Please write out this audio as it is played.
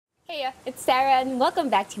Hey, it's Sarah and welcome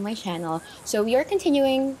back to my channel. So we are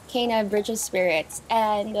continuing Kana Bridge of Spirits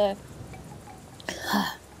and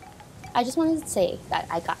I just wanted to say that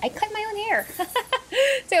I cut my own hair.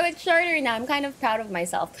 So it's shorter now. I'm kind of proud of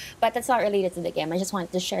myself, but that's not related to the game. I just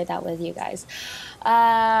wanted to share that with you guys.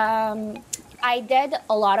 I did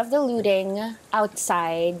a lot of the looting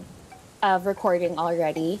outside of recording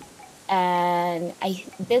already. And I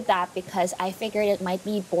did that because I figured it might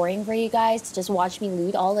be boring for you guys to just watch me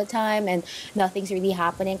loot all the time and nothing's really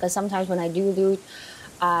happening, because sometimes when I do loot,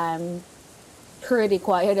 I'm pretty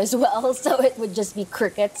quiet as well, so it would just be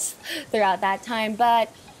crickets throughout that time.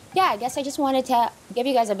 But yeah, I guess I just wanted to give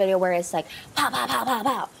you guys a video where it's like pow pow pow pow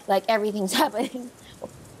pow, like everything's happening.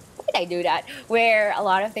 Why did I do that? Where a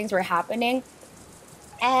lot of things were happening.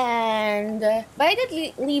 But I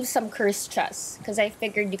did leave some cursed chests because I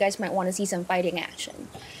figured you guys might want to see some fighting action.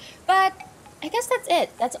 But I guess that's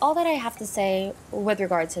it. That's all that I have to say with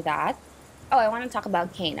regard to that. Oh, I want to talk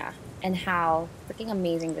about Kana and how freaking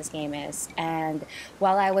amazing this game is. And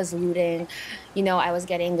while I was looting, you know, I was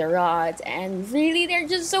getting the rods, and really they're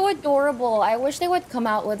just so adorable. I wish they would come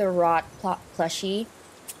out with a rot plushie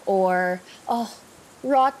or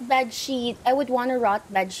rot bed sheet. I would want a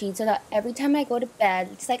rot bed sheet so that every time I go to bed,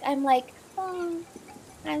 it's like I'm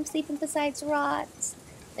sleeping beside rots.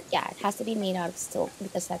 But yeah, it has to be made out of silk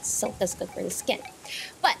because that silk is good for the skin.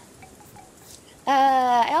 But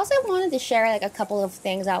I also wanted to share like a couple of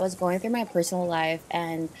things that was going through my personal life,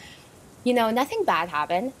 and you know, nothing bad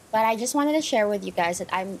happened, but I just wanted to share with you guys that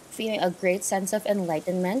I'm feeling a great sense of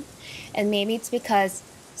enlightenment, and maybe it's because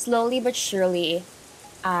slowly but surely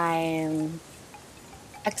I'm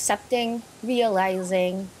accepting,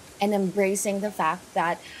 realizing, and embracing the fact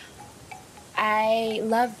that I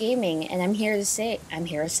love gaming, and I'm here to stay. And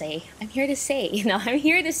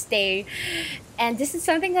this is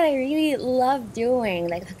something that I really love doing.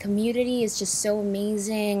 Like, the community is just so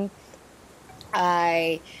amazing.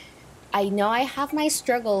 I know I have my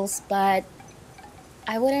struggles, but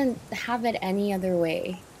I wouldn't have it any other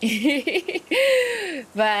way.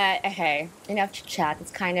 But okay, enough to chat.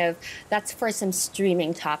 That's for some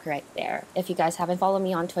streaming talk right there. If you guys haven't followed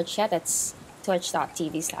me on Twitch yet, it's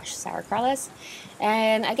twitch.tv/SarahCarlos.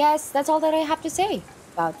 And I guess that's all that I have to say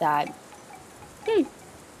about that.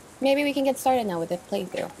 Maybe we can get started now with the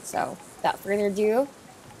playthrough. So without further ado,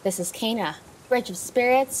 this is Kana Bridge of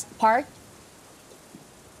Spirits part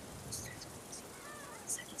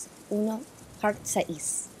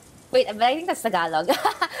 6. Wait, but I think that's Tagalog.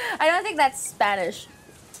 I don't think that's Spanish.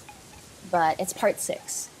 But it's part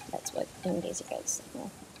 6. That's what, in case you guys know.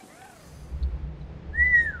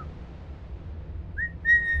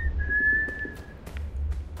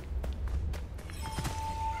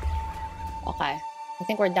 Okay. I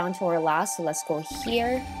think we're down to our last, so let's go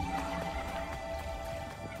here.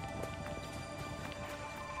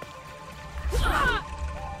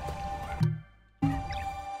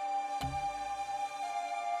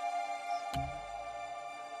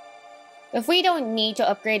 If we don't need to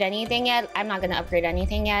upgrade anything yet, I'm not gonna upgrade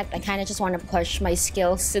anything yet. I kind of just want to push my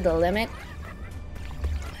skills to the limit.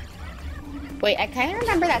 Wait, I kind of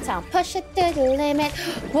remember that song. Push it to the limit.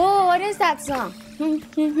 Whoa, what is that song?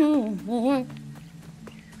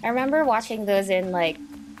 I remember watching those in, like,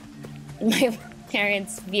 my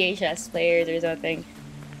parents' VHS players or something.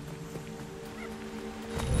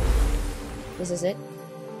 This is it?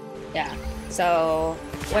 Yeah. So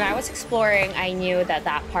when I was exploring, I knew that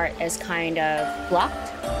that part is kind of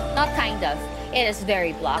blocked. Not kind of. It is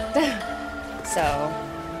very blocked. So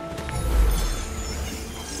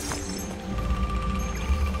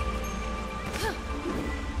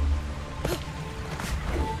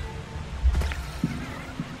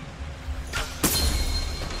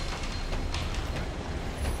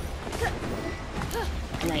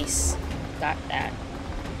nice. Got that.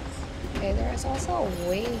 Okay, there's also a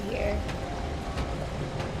way here.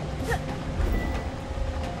 Okay.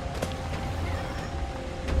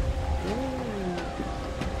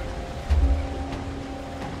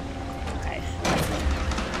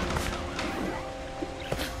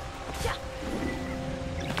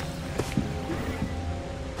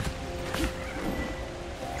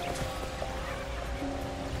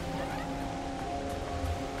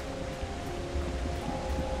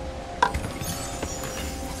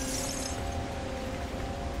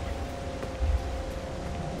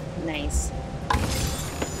 Nice.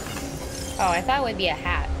 Oh, I thought it would be a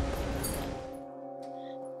hat.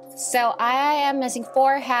 So I am missing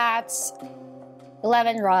 4 hats,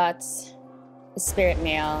 11 rots, a spirit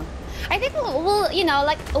mail. I think we'll, you know,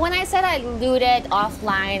 like when I said I looted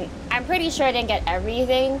offline, I'm pretty sure I didn't get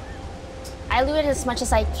everything. I looted as much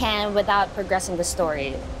as I can without progressing the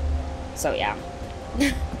story. So yeah.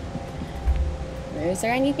 Is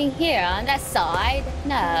there anything here on that side?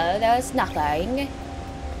 No, there's nothing.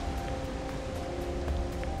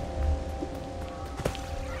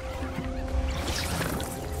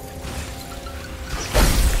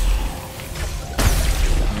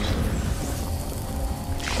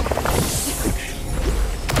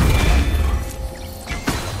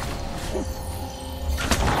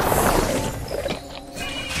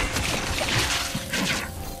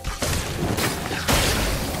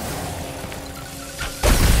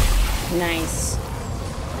 Nice.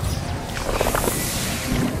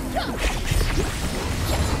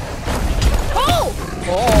 Oh!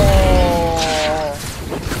 Oh!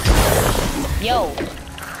 Yo.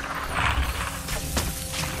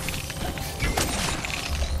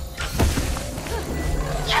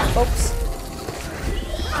 Oops.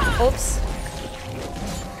 Oops.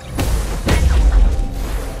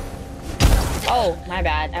 Oh, my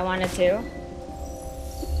bad. I wanted to.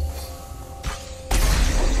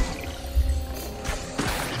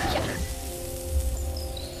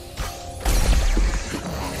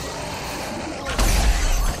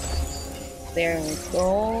 There we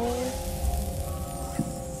go.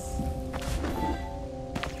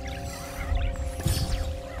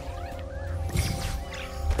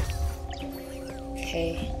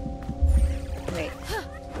 Okay. Wait.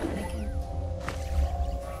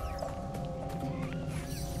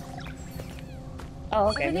 Oh,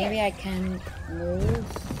 okay. Maybe I can move.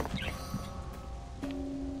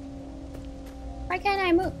 Why can't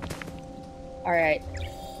I move? All right.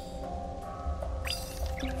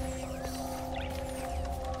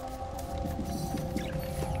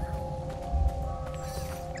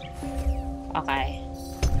 Okay.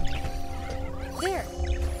 There.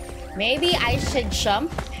 Maybe I should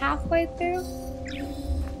jump halfway through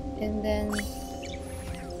and then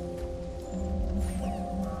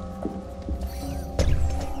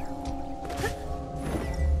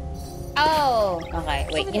oh, okay.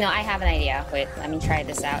 Wait, you know, I have an idea. Wait, let me try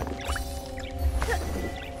this out.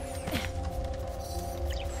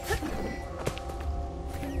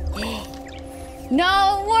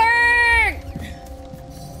 No work!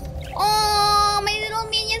 Oh, my little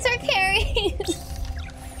minions are carrying.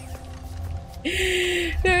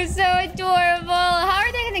 They're so adorable. How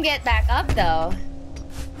are they gonna get back up though?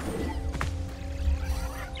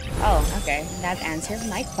 Oh, okay. That answered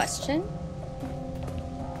my question.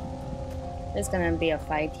 There's gonna be a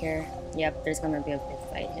fight here. Yep, there's gonna be a big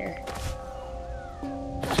fight here.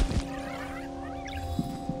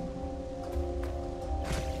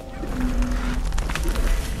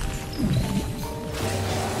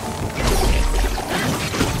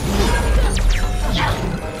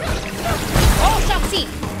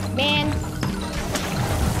 Man.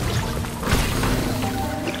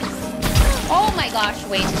 Oh my gosh,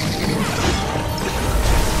 wait.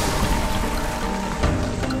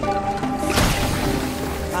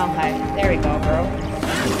 Okay, there we go, bro.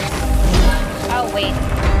 Oh, wait.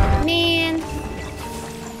 Man.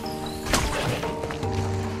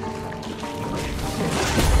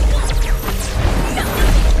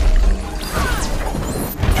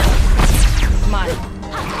 Come on.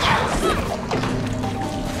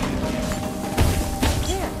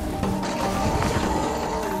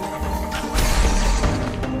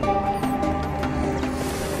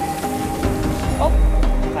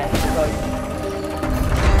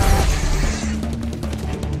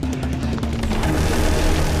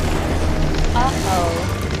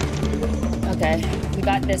 Okay, we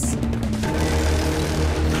got this.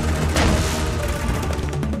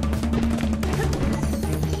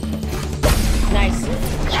 Nice.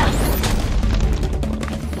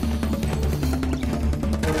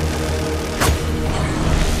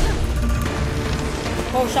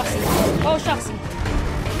 Oh, shucks. Oh, shucks.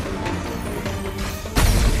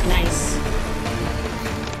 Nice.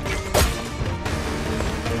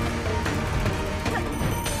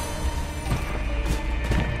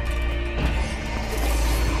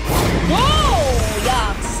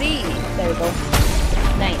 There we go.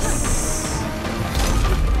 Nice.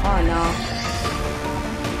 Oh no.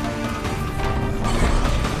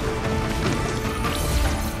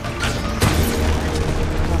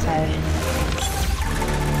 Okay.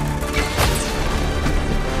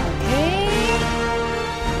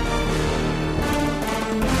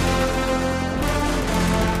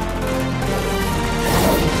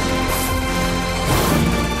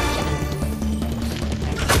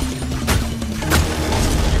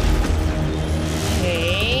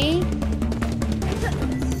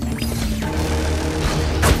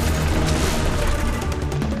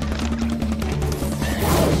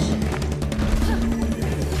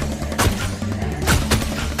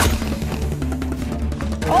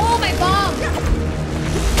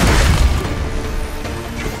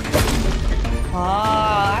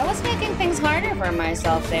 harder for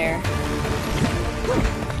myself there.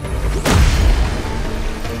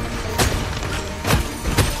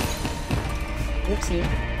 Oopsie.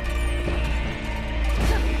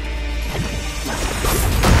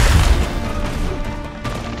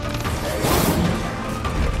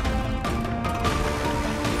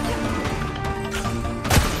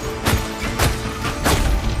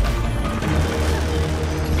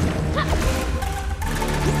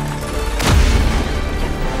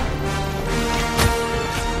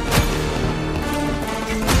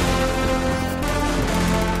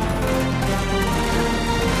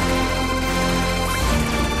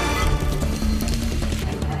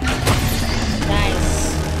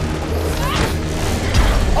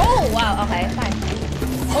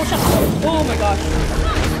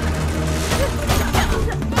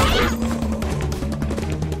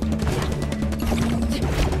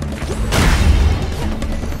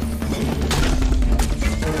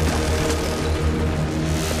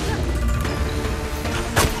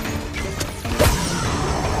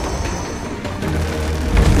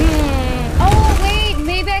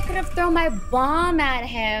 My bomb at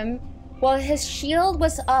him while his shield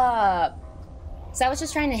was up. So I was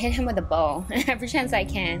just trying to hit him with a bow every chance I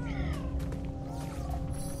can.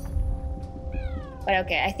 But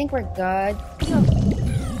okay, I think we're good.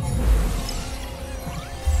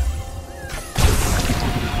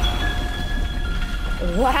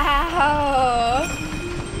 Wow!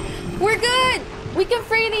 We're good! We can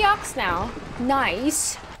free the ox now.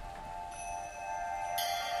 Nice.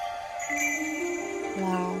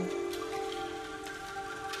 Wow.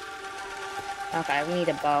 Okay, we need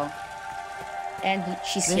a bow. And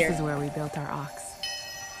she's here. This is where we built our ox.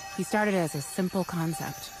 He started as a simple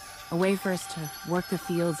concept, a way for us to work the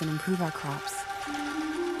fields and improve our crops.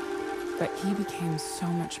 But he became so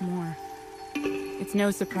much more. It's no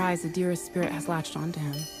surprise the dearest spirit has latched onto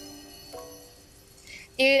him.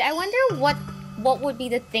 Dude, I wonder what would be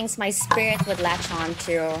the things my spirit would latch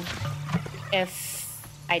onto if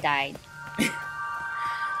I died.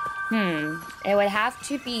 It would have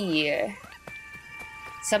to be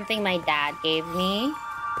something my dad gave me.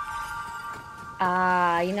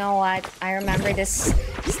 You know what? I remember this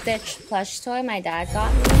Stitch plush toy my dad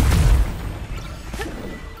got me.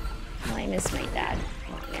 Oh, I miss my dad.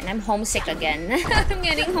 Oh, man, I'm homesick again. I'm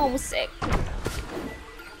getting homesick.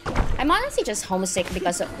 I'm honestly just homesick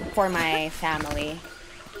because for my family.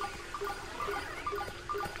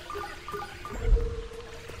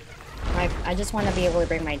 I just want to be able to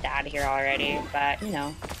bring my dad here already, but you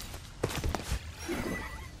know.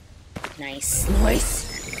 Nice. Nice.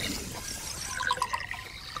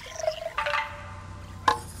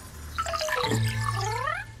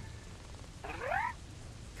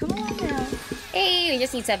 Come on now. Hey, we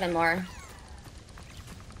just need 7 more.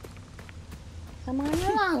 Come on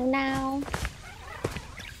along now.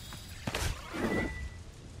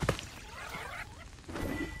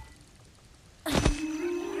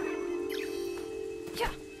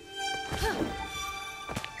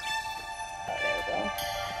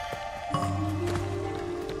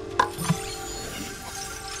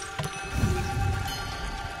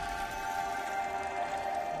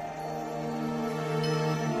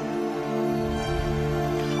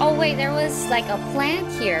 Oh wait, there was like a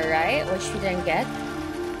plant here, right? Which we didn't get.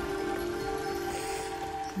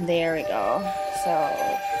 There we go. So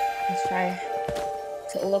let's try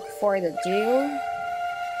to look for the dew.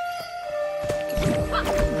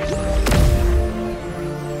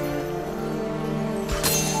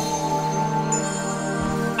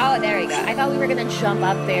 Oh, there we go. I thought we were gonna jump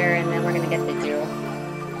up there and then we're gonna get the dew.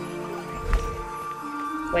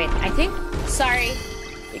 Wait, I think... Sorry.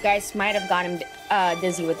 You guys might have gotten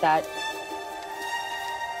dizzy with that.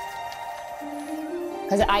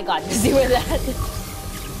 Because I got dizzy with that.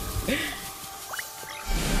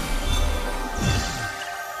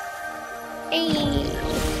 Hey.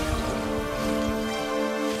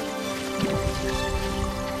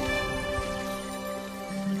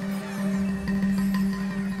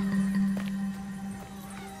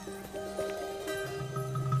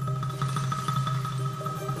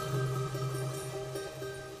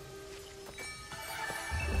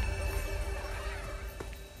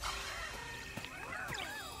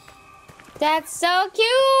 That's so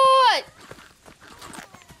cute!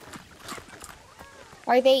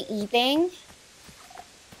 Are they eating?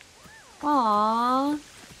 Aww.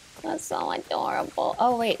 That's so adorable.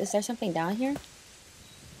 Oh wait, is there something down here?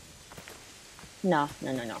 No.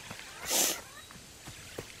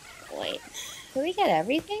 Wait. Did we get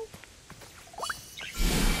everything?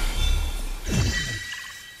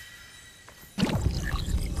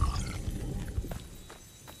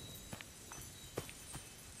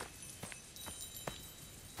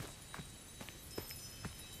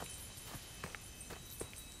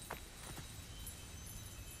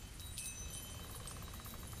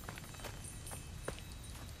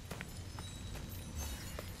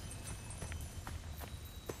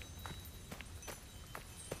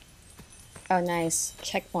 Oh, nice.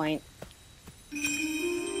 Checkpoint.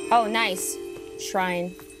 Oh, nice.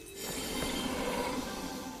 Shrine.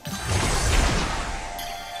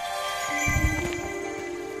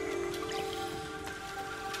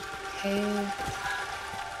 Okay.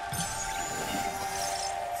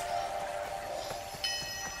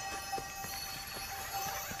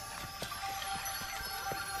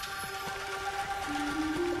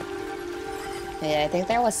 Yeah, I think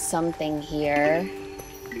there was something here.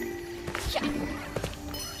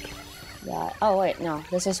 Yeah. Oh, wait, no.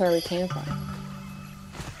 This is where we came from.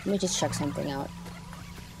 Let me just check something out.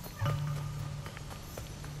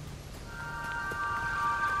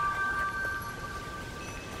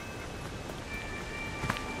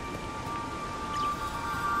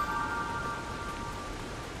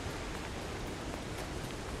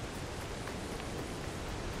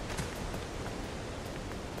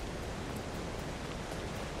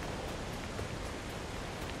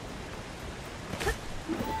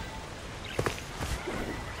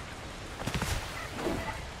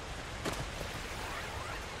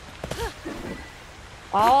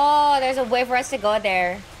 Oh, there's a way for us to go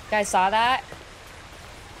there. You guys saw that?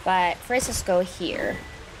 But first, let's go here.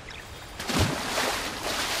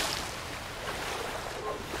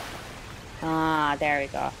 Ah, there we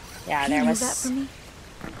go. Yeah, there was. That for me?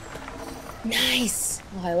 Nice.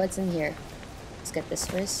 Oh, what's in here? Let's get this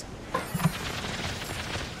first.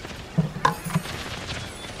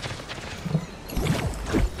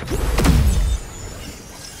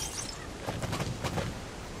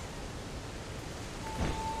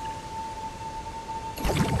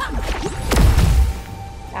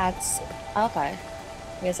 That's okay.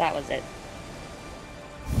 I guess that was it.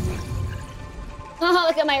 Oh,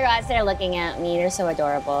 look at my rods. They're looking at me. They're so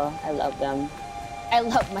adorable. I love them. I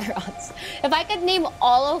love my rods. If I could name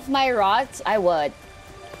all of my rods, I would.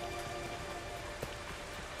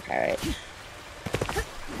 Alright.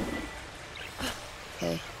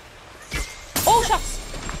 Okay. Oh, shucks!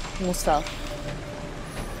 Almost fell.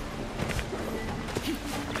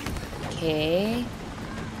 Okay.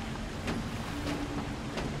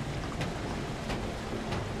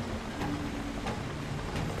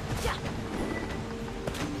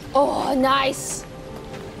 Oh, nice!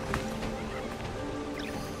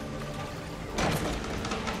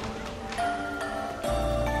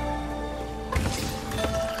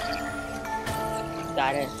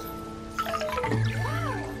 Got it.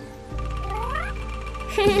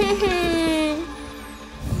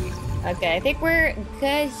 Okay, I think we're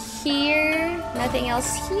good here. Nothing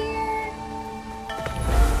else here.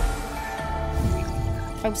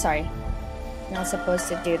 I'm sorry. Not supposed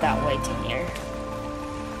to do that way to here.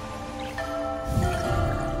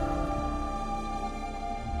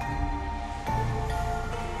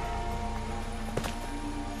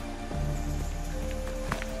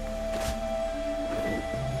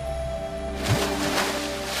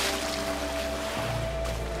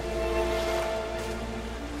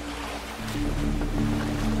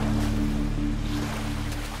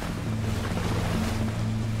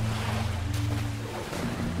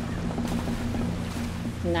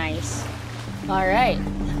 Nice. All right.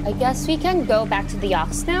 I guess we can go back to the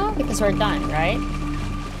Ox now because we're done, right?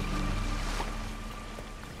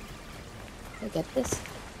 Did I get this?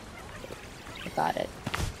 I got it.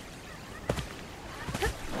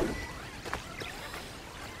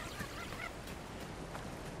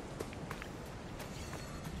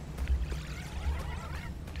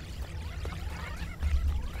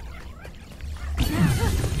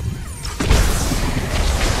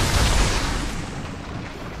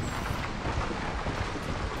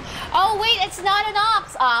 Oh, wait, it's not an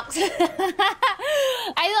ox. I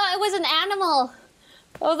thought it was an animal.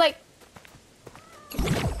 I was like,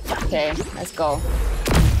 okay, let's go.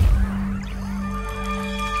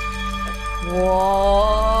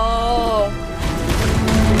 Whoa.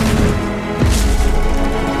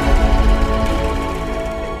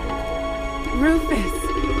 Rufus,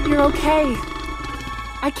 you're okay.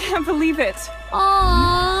 I can't believe it. Aww.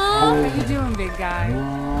 How you doing, big guy?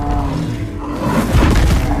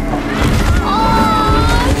 Oh,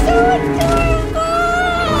 so adorable!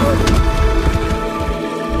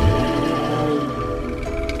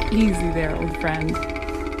 Easy there, old friend.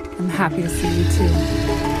 I'm happy to see you too.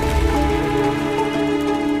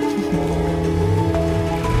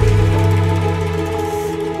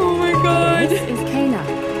 Oh my god! This is Kana.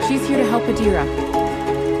 She's here to help Adira.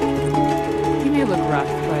 He may look rough,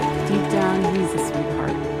 but deep down, he's a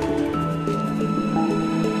sweetheart.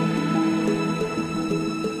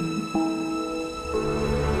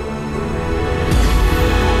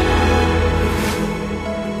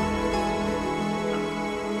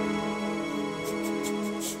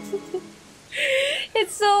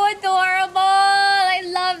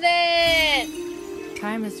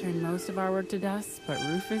 time has turned most of our work to dust, but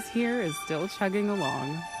Rufus here is still chugging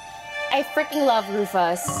along. I freaking love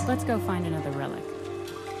Rufus. Let's go find another relic.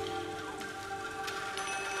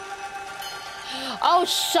 Oh,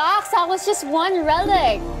 shucks, that was just one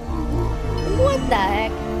relic. What the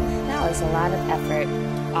heck? That was a lot of effort.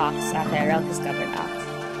 Ox. Okay, relic discovered ox.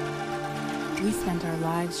 We spent our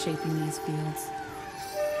lives shaping these fields,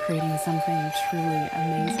 creating something truly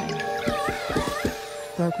amazing.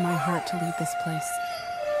 Broke my heart to leave this place.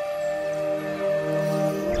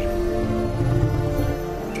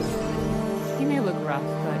 He may look rough,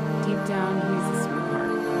 but deep down, he's a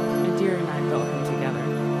sweetheart. Adira and I built him together.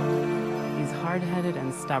 He's hard-headed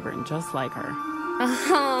and stubborn, just like her.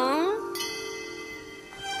 Uh-huh.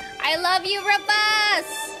 I love you, Rufus!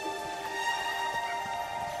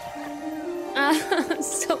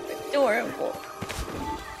 So adorable.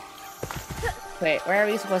 Wait, where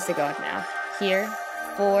are we supposed to go now? Here?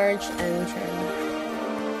 Forge entrance.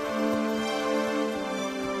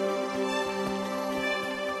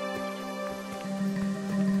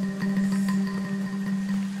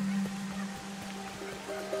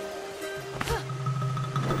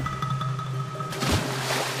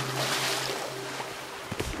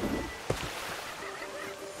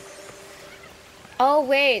 Oh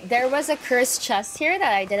wait, there was a cursed chest here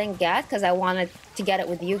that I didn't get because I wanted to get it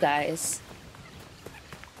with you guys.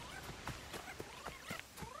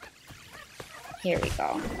 Here we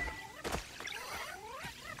go.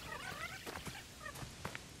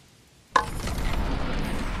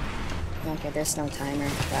 Okay, there's no timer.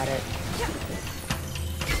 Got it.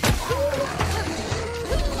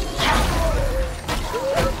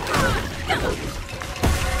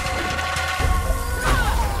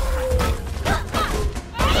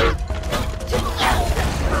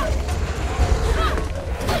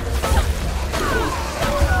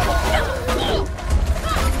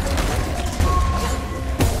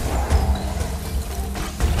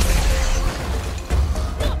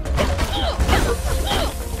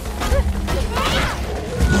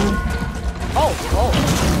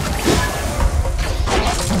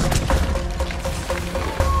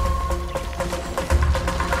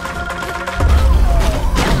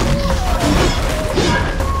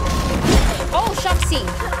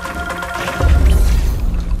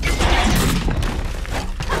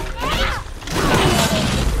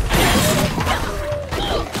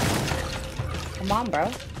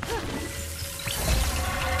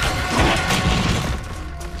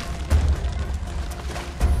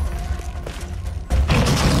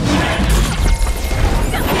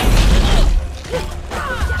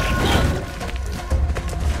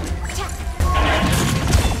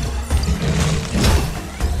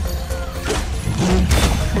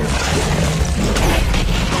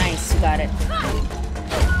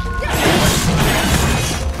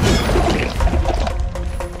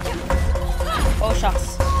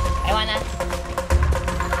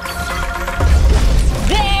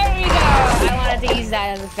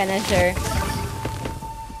 Finisher.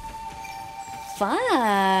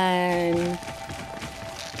 Fun.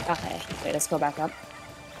 Okay, wait, let's go back up.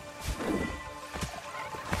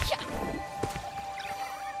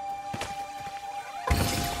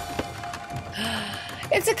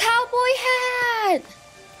 It's a cowboy hat!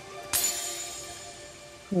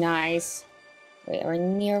 Nice. Wait, we're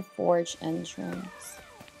near Forge entrance.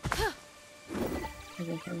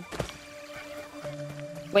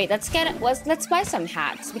 Wait, let's buy some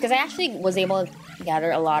hats because I actually was able to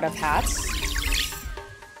gather a lot of hats.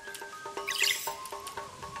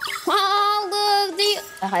 Oh, look,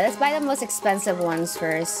 okay, let's buy the most expensive ones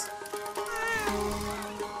first.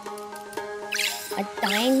 A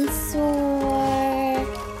dinosaur,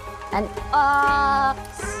 an ox.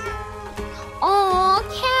 Oh,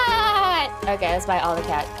 cat. Okay, let's buy all the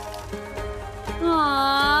cat.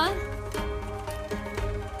 Aww.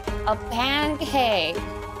 A pancake.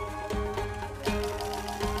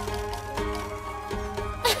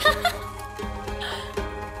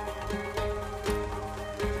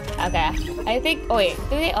 Okay, I think. Oh wait, do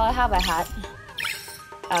they all have a hat?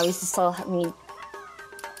 We still need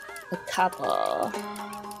a couple.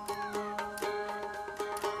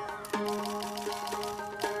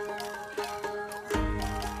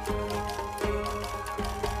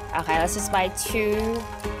 Okay, let's just buy 2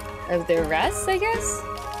 of the rest, I guess,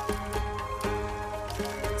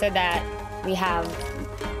 so that we have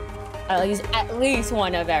at least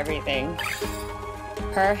one of everything.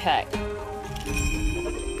 Perfect.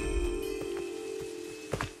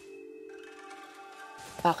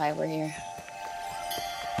 Okay, we're here.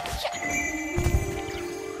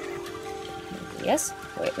 Yes?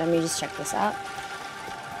 Wait, let me just check this out.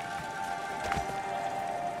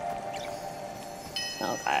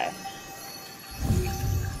 Okay.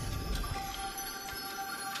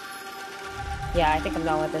 Yeah, I think I'm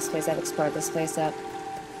done with this place. I've explored this place up.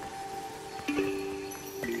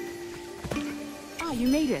 Ah, you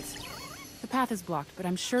made it. The path is blocked, but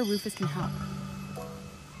I'm sure Rufus can help.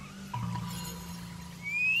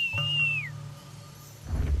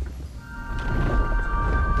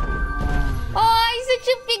 Oh, he's such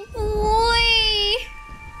a big boy!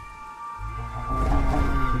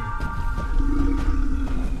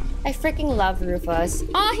 I freaking love Rufus.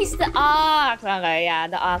 Oh, he's the ox! Okay, yeah,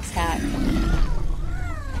 the ox cat.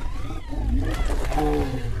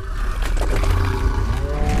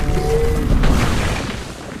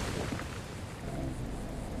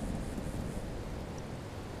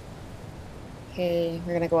 Okay,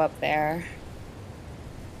 we're gonna go up there.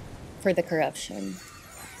 For the corruption.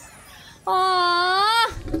 Aww!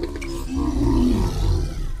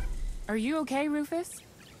 Are you okay, Rufus?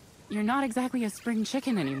 You're not exactly a spring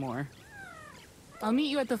chicken anymore. I'll meet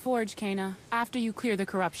you at the forge, Kana, after you clear the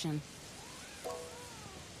corruption.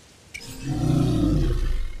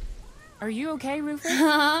 Are you okay, Rufus?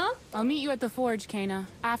 Huh? I'll meet you at the forge, Kana,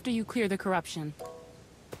 after you clear the corruption.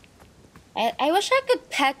 I wish I could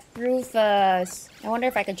pet Rufus. I wonder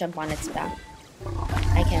if I could jump on its back.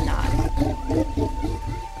 I cannot.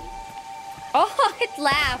 Oh, it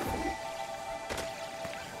laughed.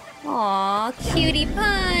 Aw, cutie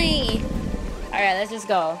pie. Alright, let's just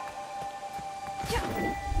go.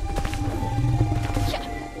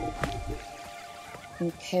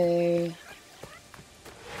 Okay.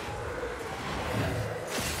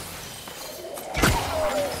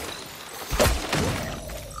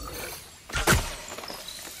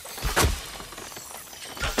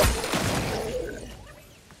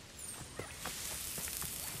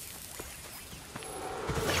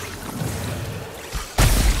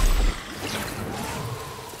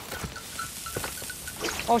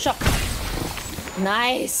 Oh, shot.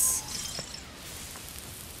 Nice.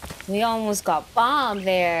 We almost got bombed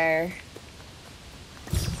there.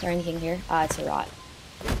 Is there anything here? Ah, it's a rot.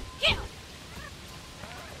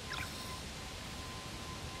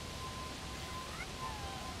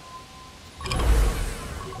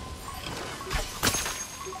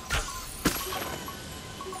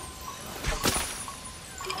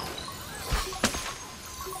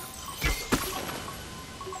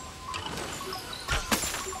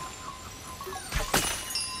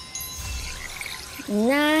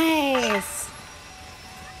 Nice.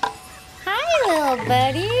 Hi, little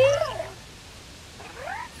buddy.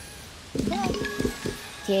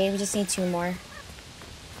 Okay, we just need 2 more.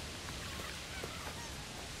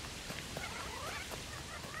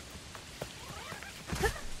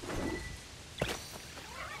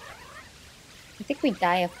 I think we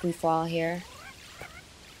die if we fall here.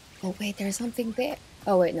 Oh wait, there's something there.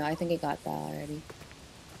 Oh wait, no, I think I got that already.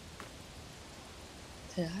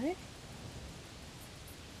 Did I?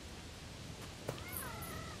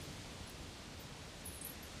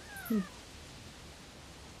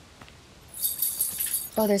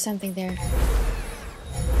 Oh, there's something there.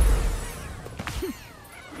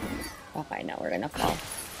 Okay, now we're gonna fall.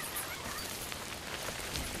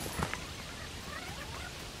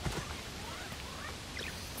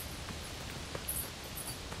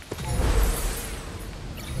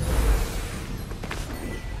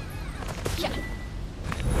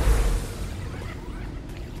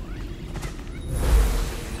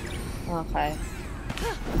 Okay.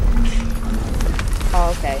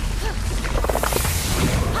 Oh, okay.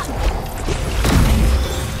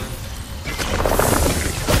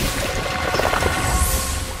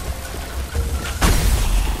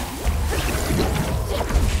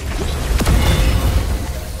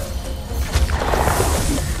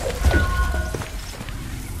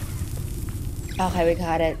 Okay, we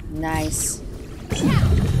got it. Nice.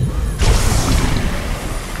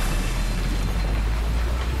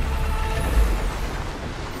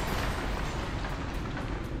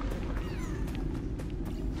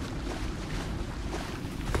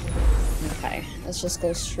 Okay, let's just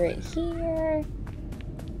go straight here.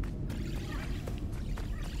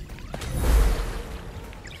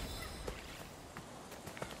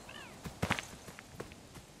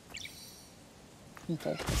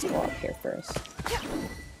 Okay, let's go up here first.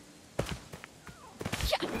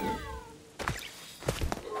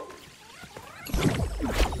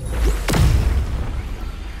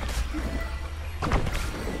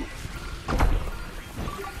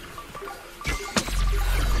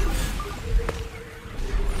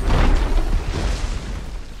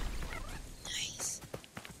 Nice.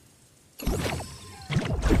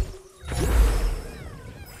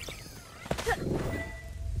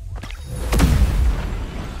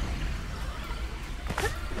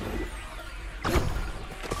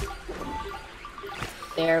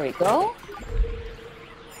 There we go.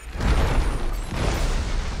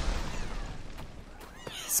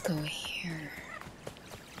 Let's go here.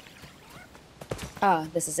 Ah,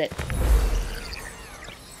 this is it.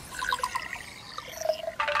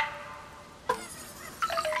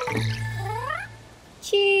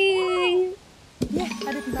 Chee!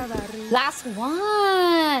 Last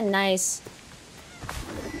one! Nice.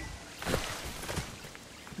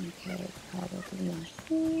 Okay, probably not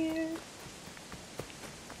here.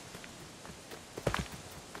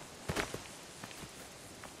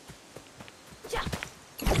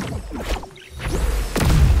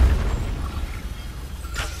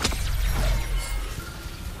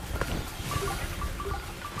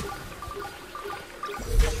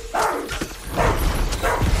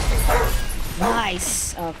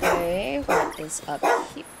 Nice. Okay, what is up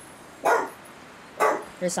here?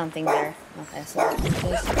 There's something there. Okay, so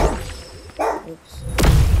this. Oops.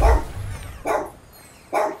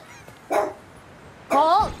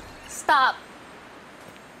 Hold. Stop.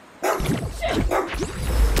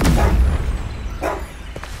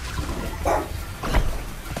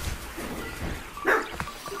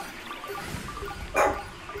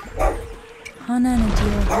 Hana and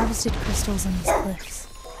Adira harvested crystals on these cliffs.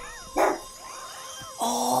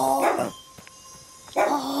 Oh.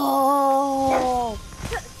 Oh.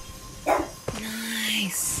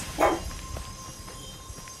 Nice. Nice.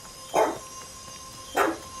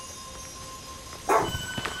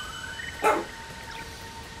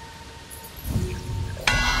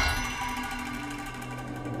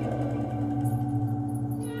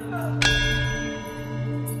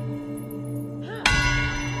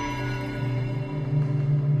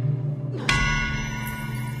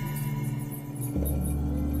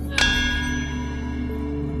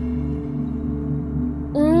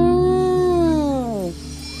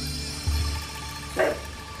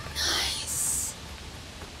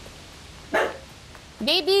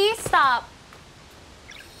 Baby, stop.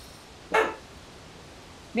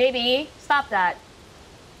 Baby, stop that.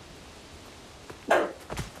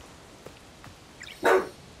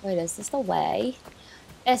 Wait, is this the way?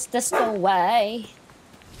 Is this the way?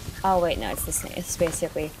 Oh wait, no, it's this. It's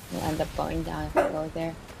basically we'll end up going down if we go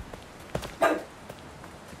there.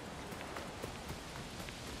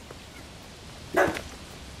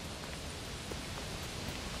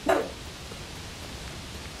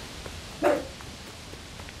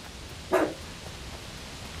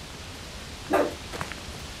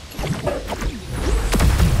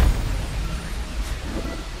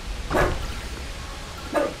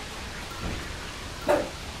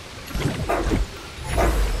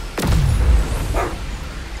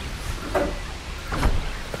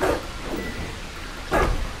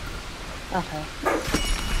 Okay.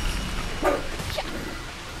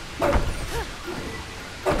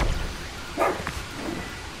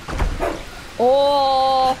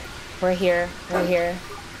 Oh, we're here. We're here.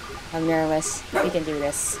 I'm nervous. We can do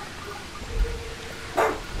this.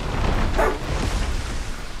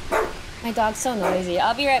 My dog's so noisy.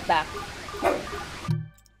 I'll be right back.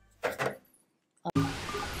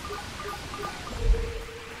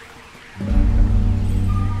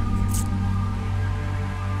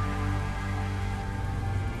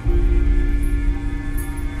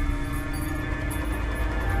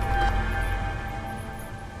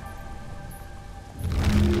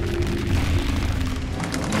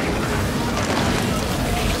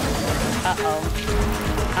 Uh-oh.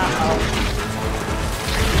 Uh-oh.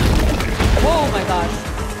 Oh my gosh.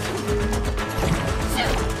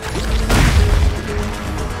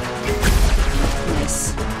 Nice.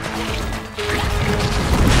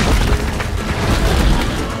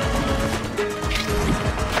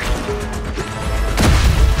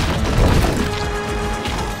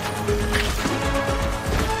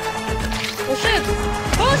 Oh shit!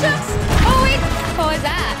 Oh shucks! Oh wait! What was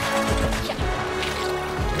that?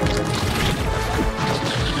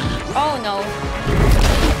 Oh no.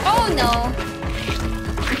 Oh no.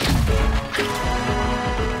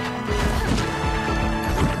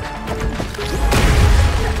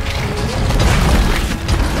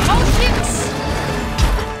 Oh shit.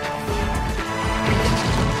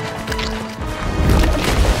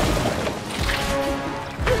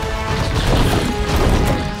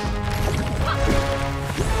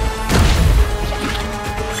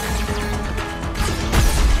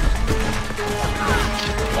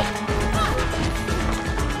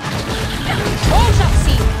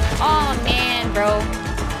 Oh man, bro.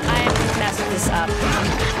 I messed this up.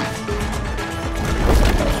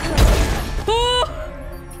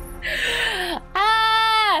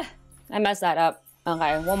 Ah! I messed that up.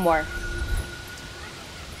 Okay, one more.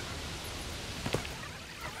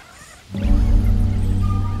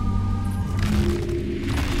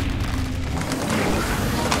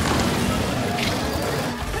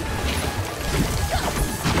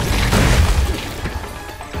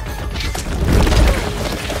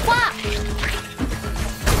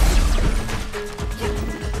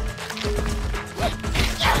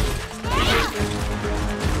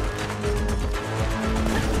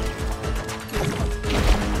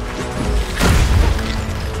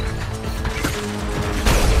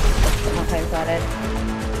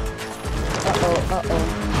 Oh!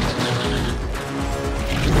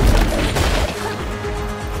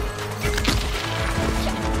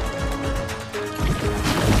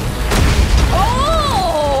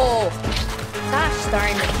 Gosh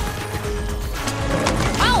darn it.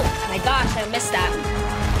 Oh my gosh, I missed that.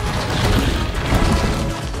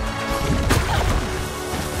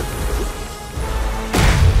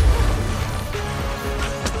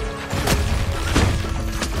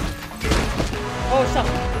 Oh, shit.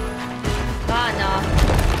 Ah, no.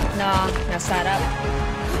 No, messed that up.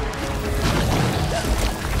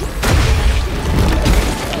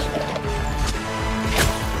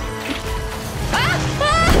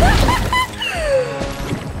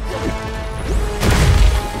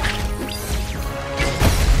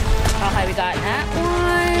 Okay, we got that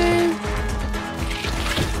one.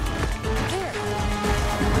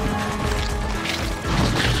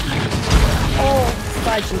 Oh,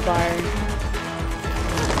 fudgy bar.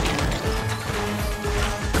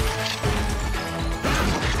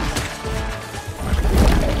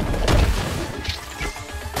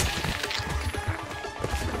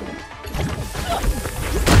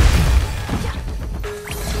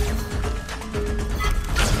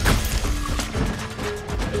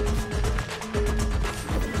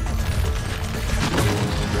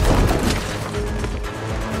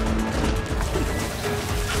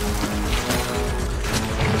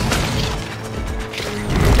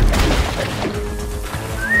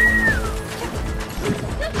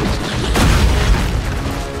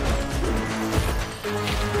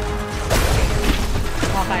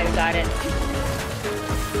 Okay, we got it.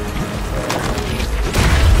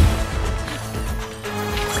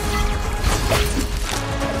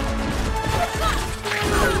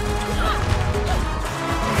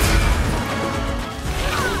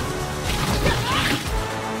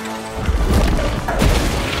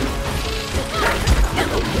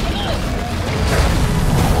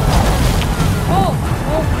 Oh,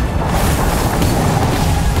 oh.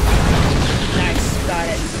 Nice, got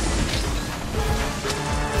it.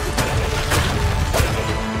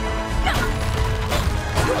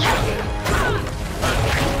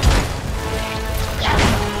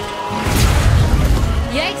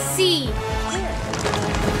 Yikesy!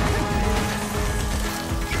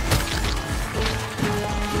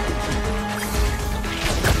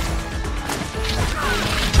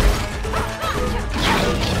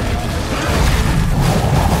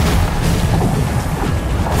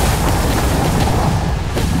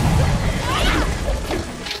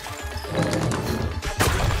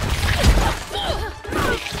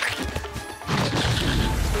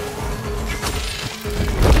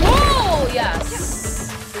 Whoa! Yes!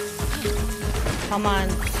 Come on.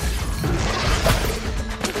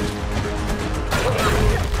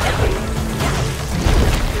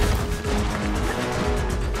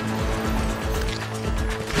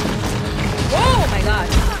 Oh my gosh,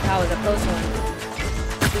 that was a close one.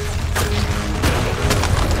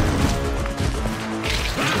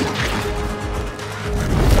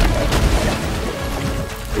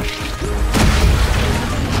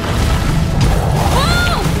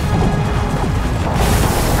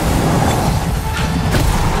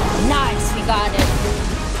 Nice, we got it.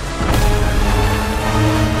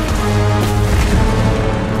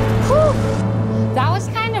 Whew. That was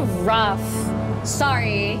kind of rough.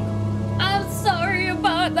 Sorry. I'm sorry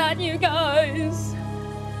about that, you guys.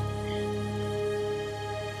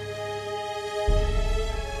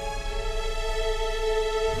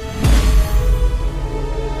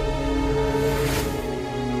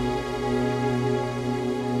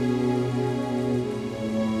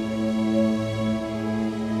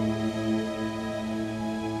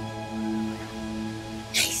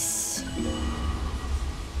 Nice.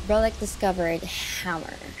 Relic discovered.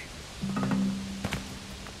 Hammer.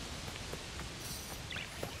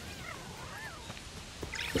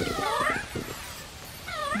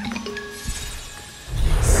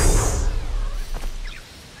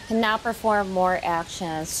 Can now perform more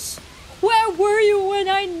actions. Where were you when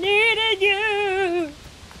I needed you?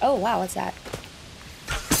 Oh wow, what's that?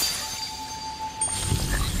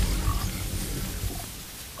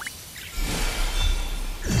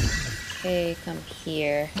 Okay, come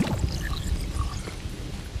here.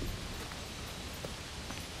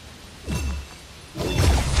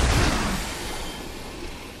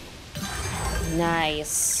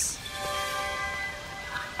 Nice.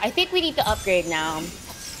 I think we need to upgrade now.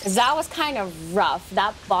 Because that was kind of rough.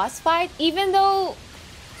 That boss fight, even though...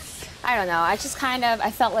 I don't know. I just kind of...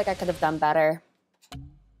 I felt like I could have done better.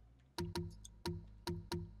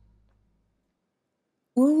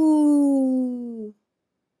 Ooh.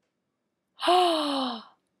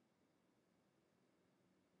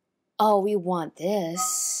 Oh, we want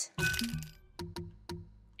this.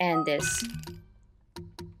 And this.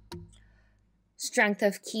 Strength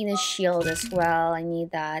of Keenest Shield as well. I need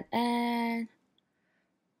that. And...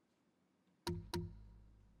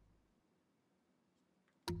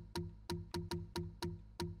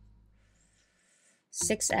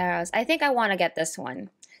 6 arrows. I think I want to get this one.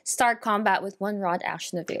 Start combat with 1 rod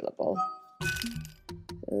action available.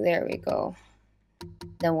 There we go.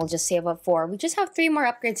 Then we'll just save up 4. We just have 3 more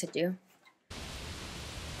upgrades to do.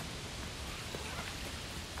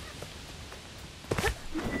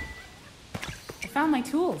 I found my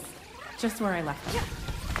tools. Just where I left them.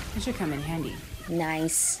 It should come in handy.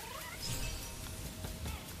 Nice.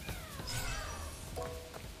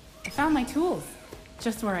 I found my tools.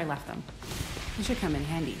 Just where I left them. It should come in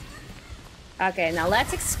handy. Okay, now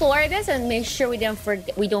let's explore this and make sure we don't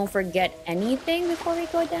forget anything before we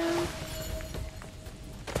go down.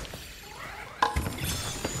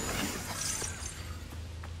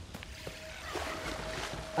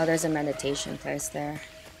 Oh, there's a meditation place there.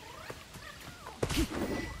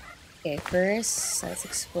 Okay, first let's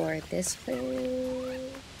explore this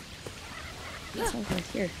place. What's over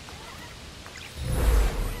here?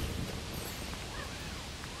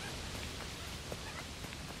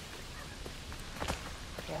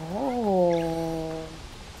 Oh,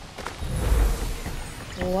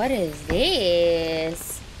 what is this?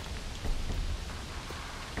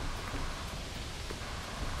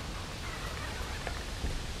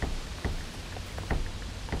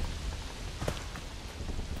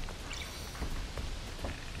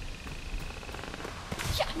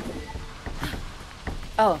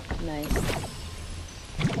 Oh, nice.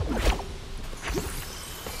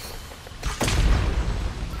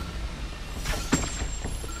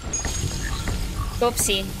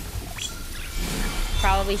 Oopsie.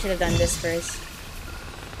 Probably should have done this first.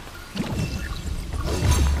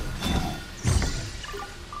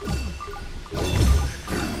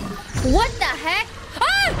 What the heck?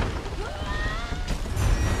 Ah!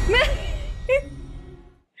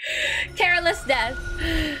 Careless death.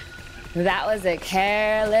 That was a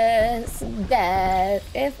careless death,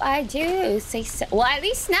 if I do say so. Well, at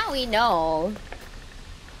least now we know.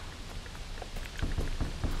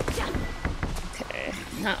 Okay,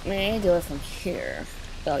 not me. Do it from here.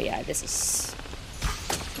 Oh yeah, this is.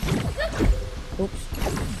 Oops.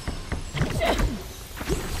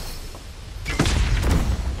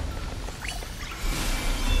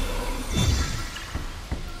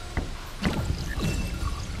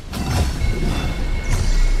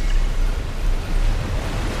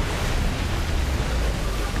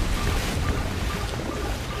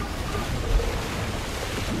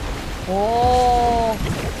 Oh.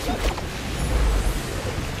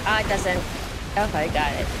 Oh, it doesn't. Okay,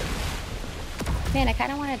 got it. Man, I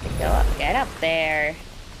kind of wanted to go up, get up there.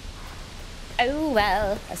 Oh,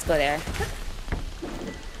 well. Let's go there.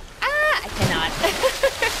 Ah, I cannot.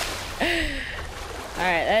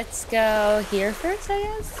 Alright, let's go here first, I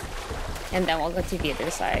guess. And then we'll go to the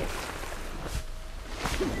other side.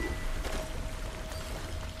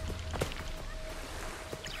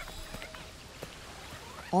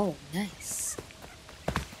 Oh, nice.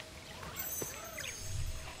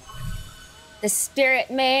 The spirit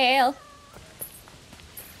mail.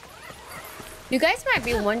 You guys might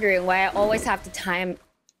be wondering why I always have to time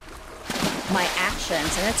my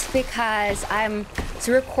actions, and it's because I'm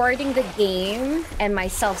recording the game and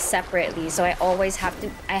myself separately, so I always have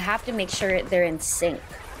to make sure they're in sync.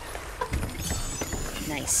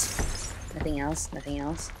 Nice. Nothing else, nothing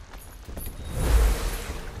else.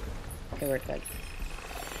 Okay, we're good.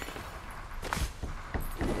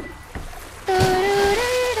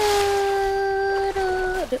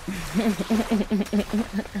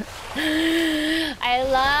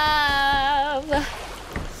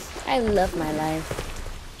 I love my life.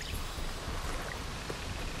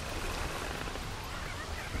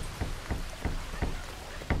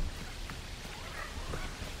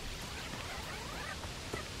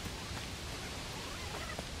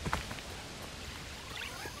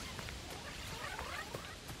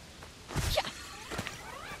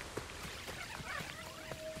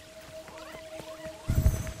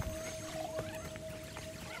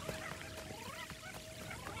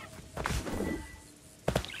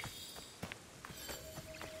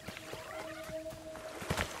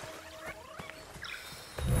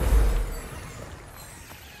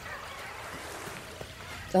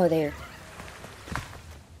 Oh, there.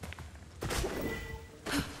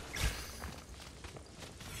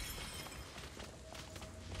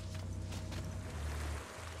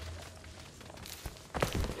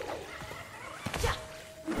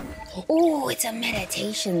 Oh, it's a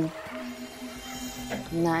meditation.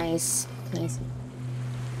 Nice. Nice.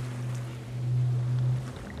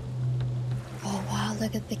 Oh wow,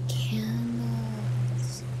 look at the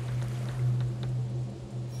candles.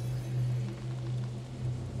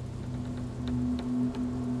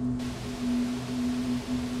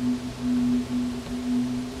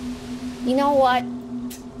 You know what?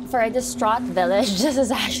 For a distraught village, this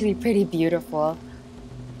is actually pretty beautiful.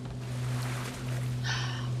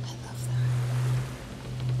 I love that.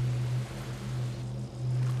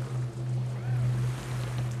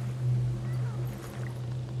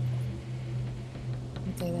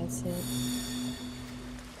 Okay, that's it.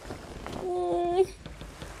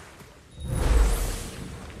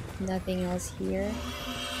 Nothing else here.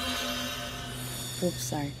 Oops,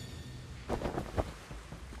 sorry.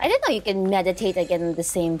 I didn't know you can meditate again in the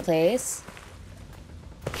same place.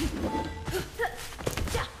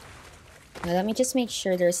 Now, let me just make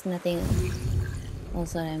sure there's nothing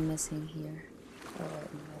else that I'm missing here. Oh,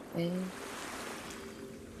 no way.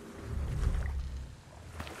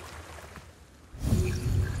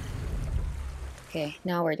 Okay,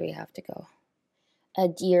 now where do we have to go? A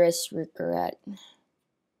dearest regret.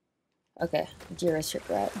 Okay, dearest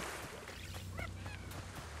regret.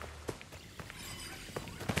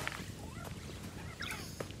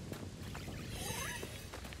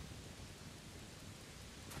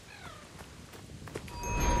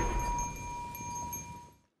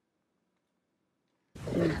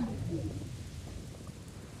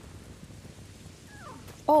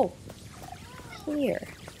 Oh, here.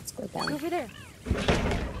 Let's go down. Over there.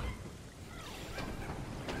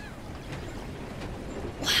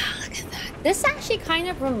 Wow, look at that. This actually kind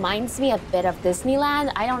of reminds me a bit of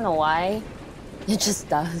Disneyland. I don't know why. It just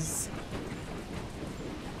does.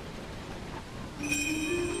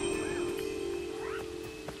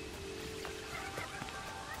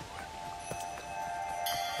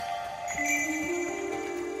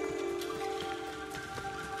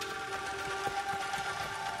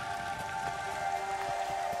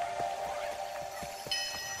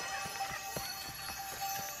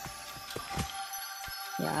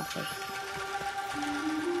 Yeah, okay.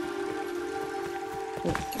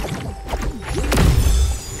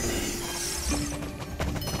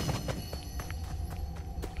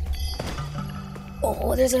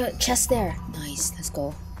 Oh, there's a chest there. Nice, let's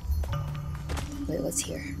go. Wait, what's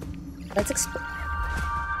here? Let's explore.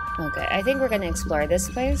 Okay, I think we're gonna explore this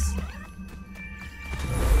place.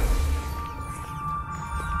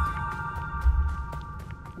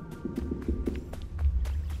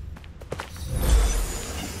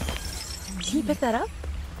 Can you pick that up?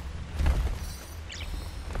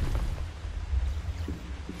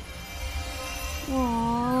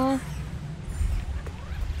 Aww.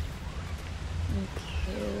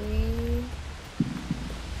 Okay.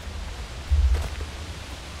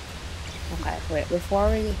 Okay, wait, before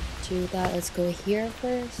we do that, let's go here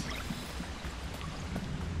first.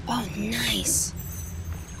 Oh, nice.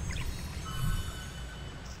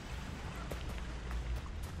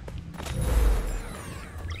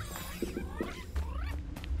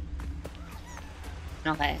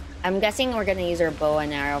 Okay, I'm guessing we're gonna use our bow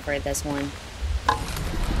and arrow for this one.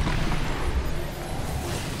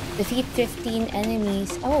 Defeat 15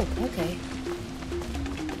 enemies. Oh, okay.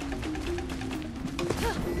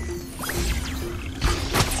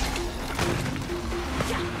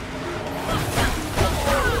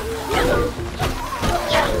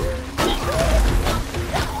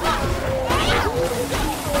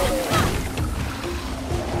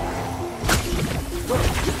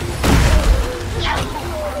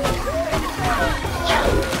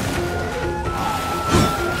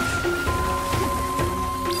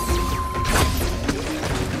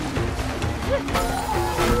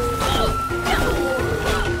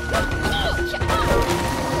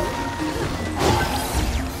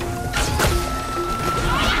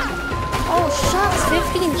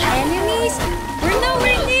 Enemies? We're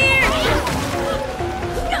nowhere near!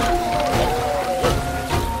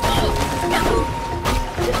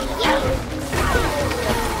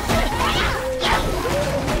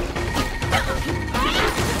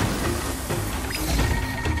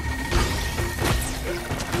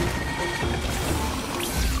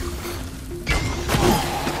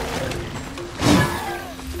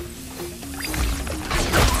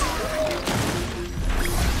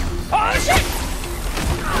 Oh shit!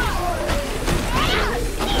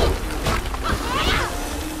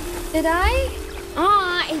 Did I?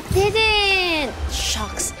 Aw, I didn't!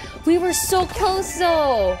 Shucks. We were so close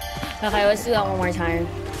though. Okay, let's do that one more time.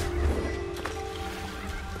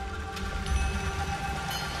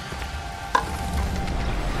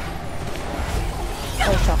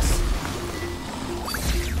 Oh, shucks.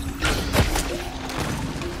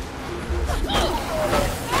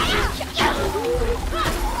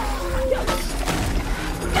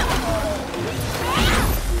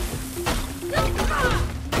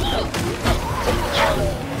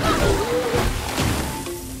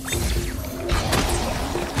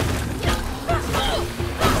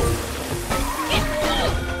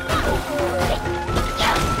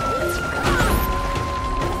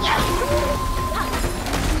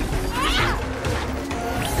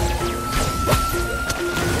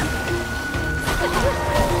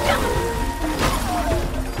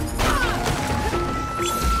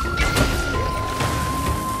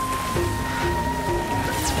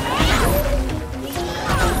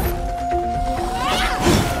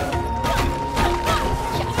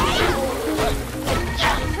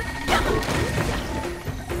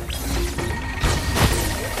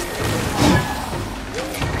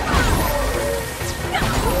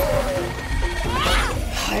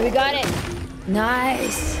 Okay, we got it.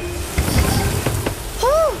 Nice.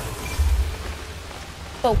 Whew.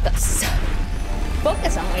 Focus.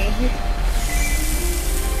 Focus on me.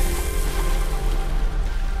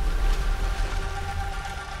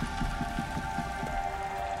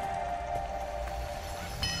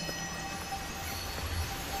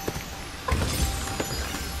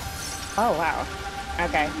 Oh, wow.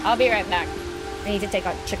 Okay, I'll be right back. I need to take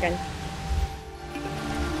out chicken.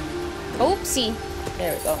 Oopsie.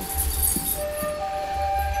 There we go.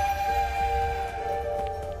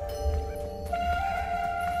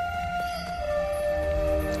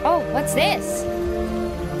 Oh, what's this?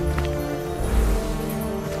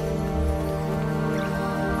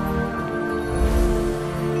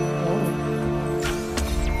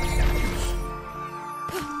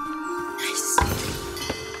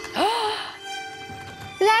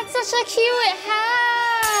 That's such a cute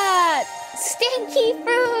hat! Stinky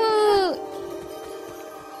fruit!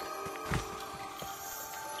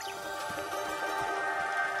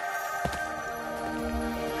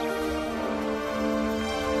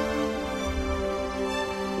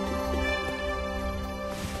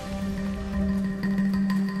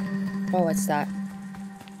 Oh, what's that?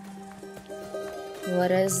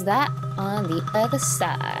 What is that on the other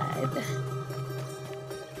side?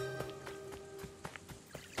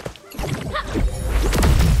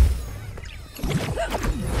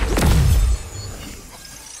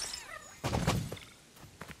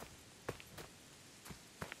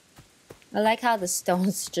 I like how the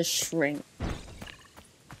stones just shrink.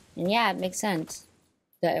 And yeah, it makes sense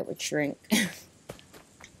that it would shrink.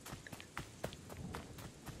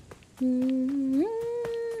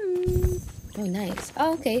 Oh, nice.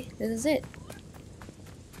 Oh, okay. This is it.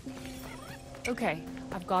 Okay,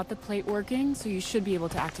 I've got the plate working, so you should be able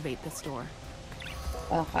to activate this door.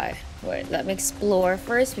 Okay. Wait, let me explore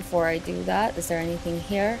first before I do that. Is there anything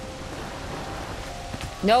here?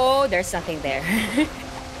 No, there's nothing there.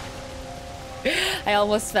 I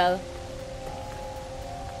almost fell.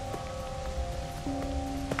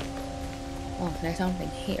 Oh, there's something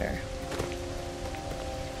here.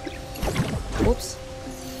 Oops.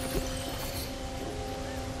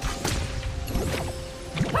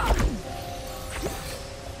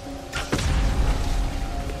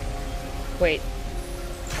 Wait.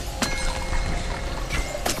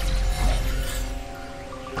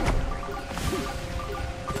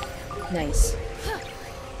 Nice.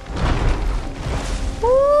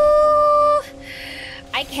 Woo!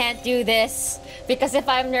 I can't do this because if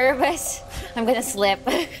I'm nervous, I'm gonna slip.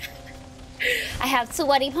 I have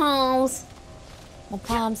sweaty palms. My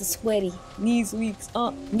palms are sweaty. Knees weak,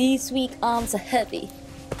 arms are heavy.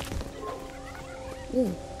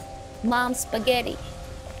 Ooh, mom spaghetti.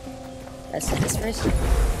 Let's do this first.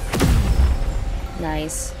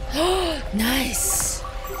 Nice. Nice.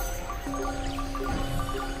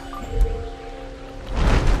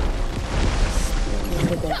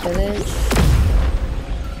 Look at the village.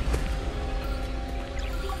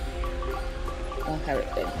 Okay,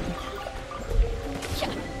 we're good.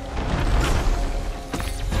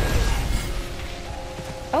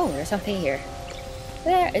 Oh, there's something here.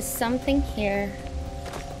 There is something here.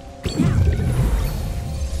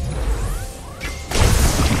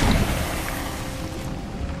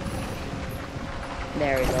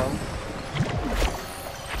 There we go.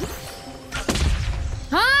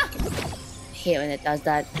 Huh? I hate when it does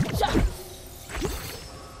that.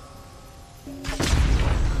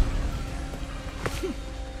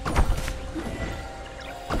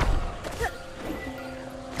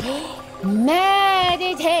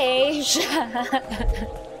 Meditation.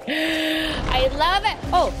 I love it.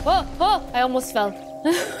 Oh, oh, oh! I almost fell.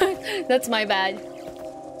 That's my bad.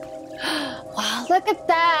 Wow, look at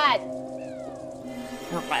that.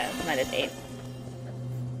 Okay, meditate.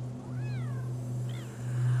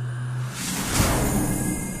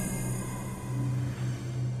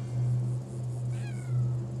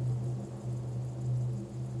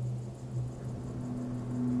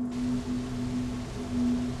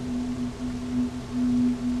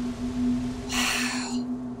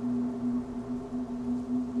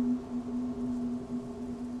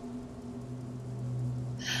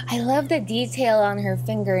 I love the detail on her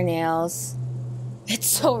fingernails. It's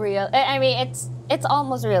so real. I mean, it's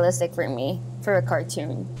almost realistic for me, for a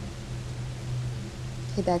cartoon.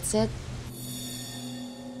 Okay, that's it.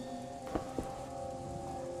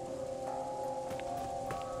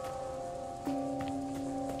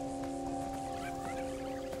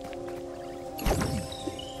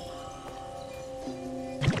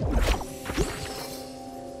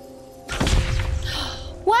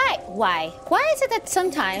 Why? Why is it that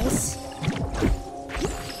sometimes...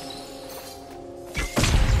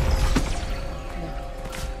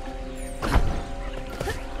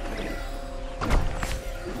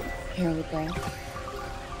 Okay.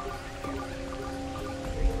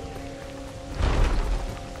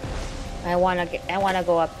 I wanna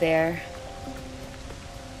go up there.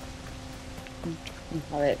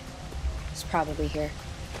 Oh, it's probably here.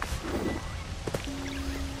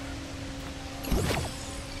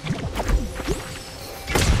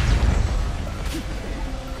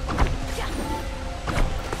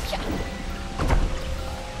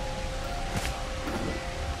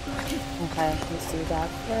 Okay, let's do that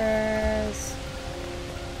first.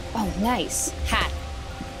 Oh, nice. Hat.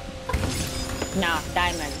 No,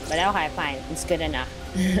 diamond. But okay, fine. It's good enough.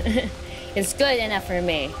 It's good enough for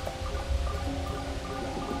me.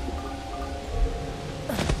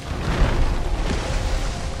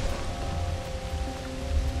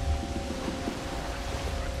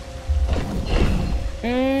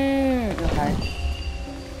 Okay.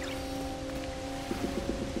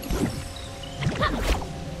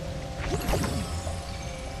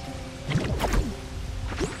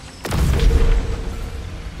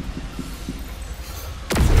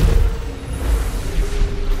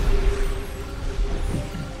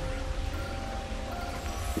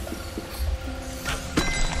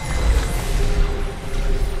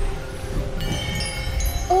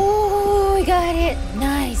 Oh, we got it.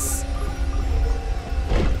 Nice.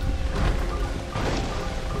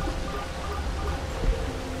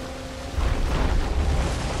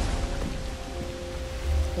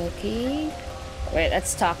 Cookie. Wait,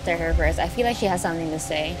 let's talk to her first. I feel like she has something to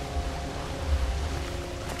say.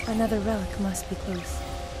 Another relic must be close.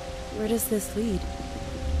 Where does this lead?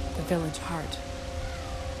 The village heart.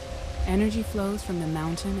 Energy flows from the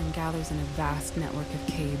mountain and gathers in a vast network of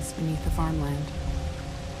caves beneath the farmland.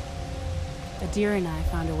 Adir and I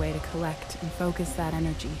found a way to collect and focus that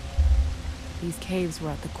energy. These caves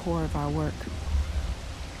were at the core of our work.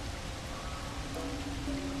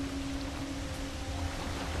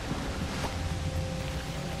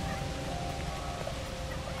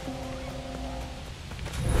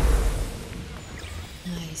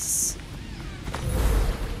 Nice.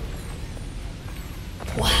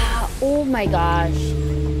 Wow. Oh my gosh.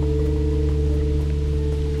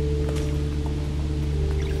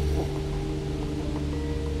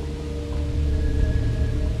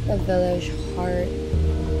 The village heart.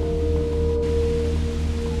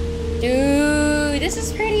 Dude, this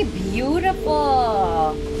is pretty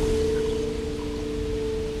beautiful.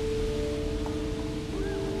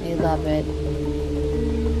 I love it.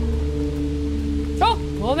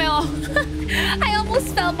 Oh no. I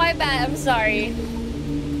almost fell my bad. I'm sorry.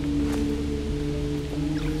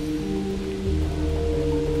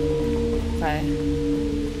 Okay.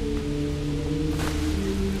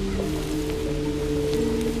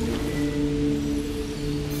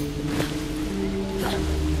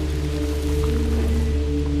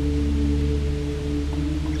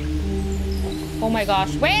 Oh my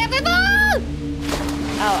gosh. Wait, the ball!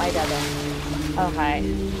 Oh, I did it. Okay.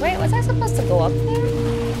 Wait, was I supposed to go up there?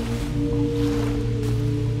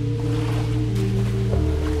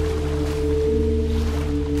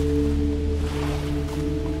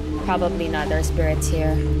 Probably not. There's spirits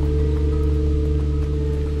here.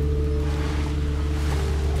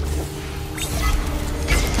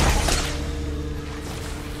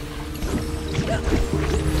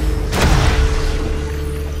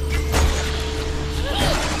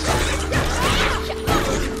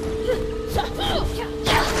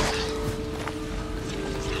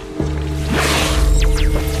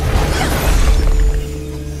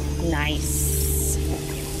 Nice.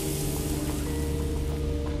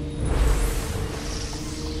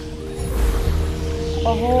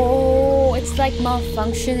 Oh, it's like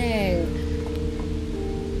malfunctioning.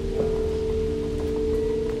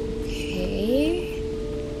 Okay.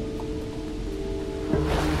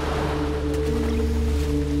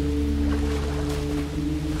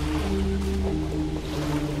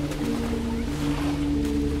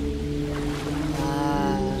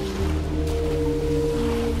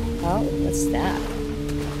 Oh, what's that?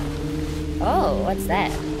 Oh, what's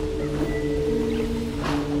that?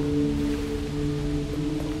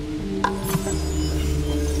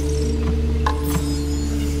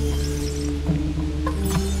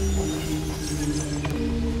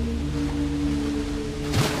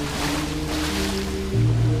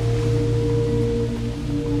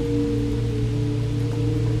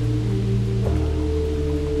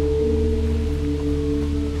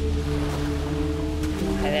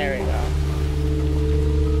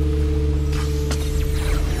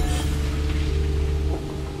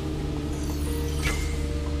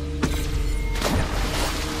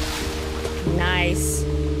 Nice.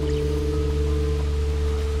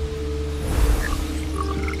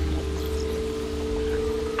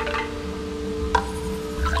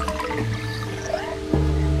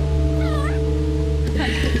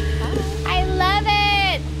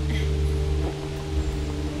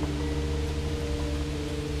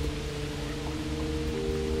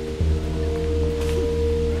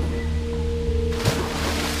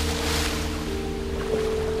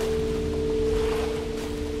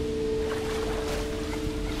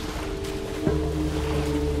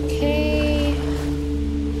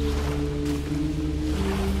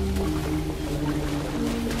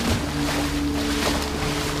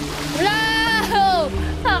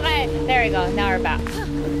 There we go. Now we're back.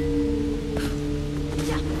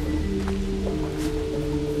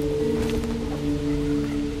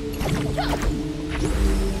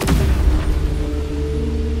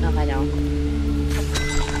 Okay, no.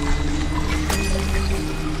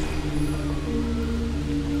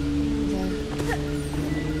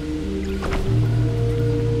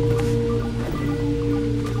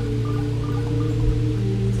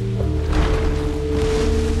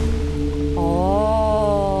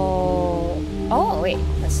 Oh, wait.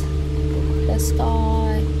 Let's go.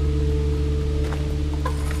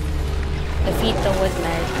 Defeat the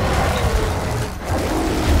woodman.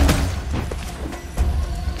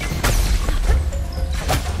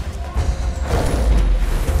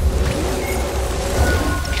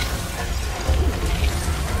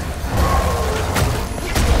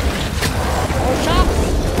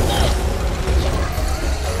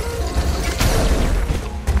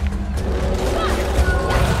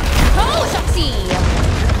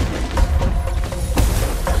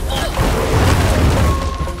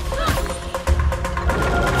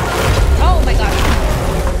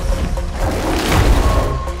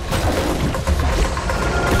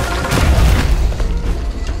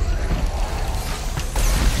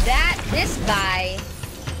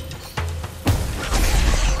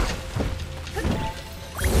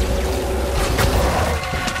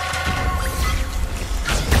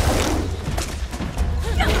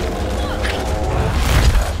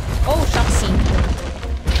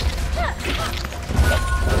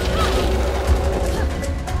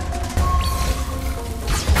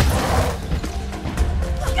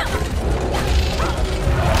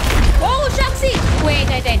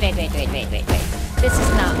 Wait. This is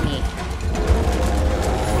not me.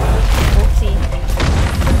 Oopsie.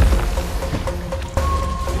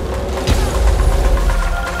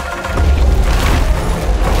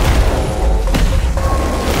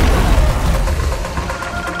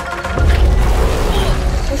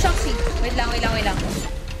 Oh, Shoxy. Wait lang.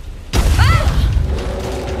 Ah!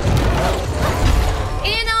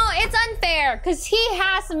 You know, it's unfair because he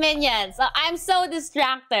has minions. So I'm so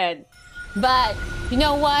distracted. But you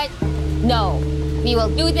know what? No. We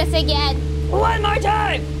will do this again one more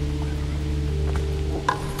time!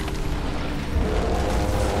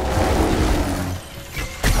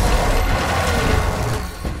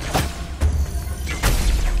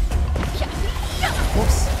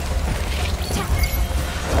 Whoops.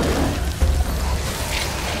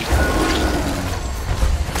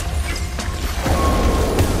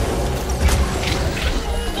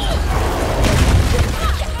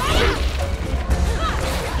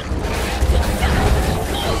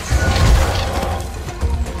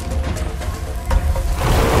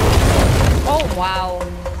 Wow.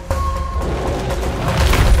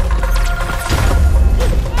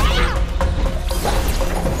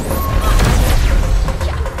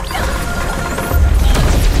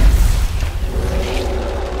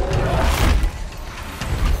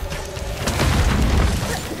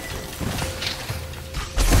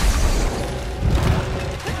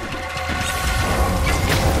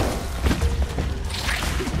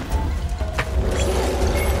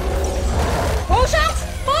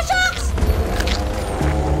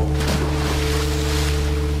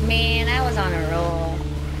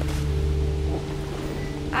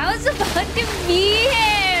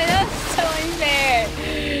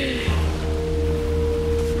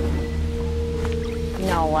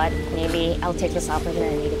 I'll take this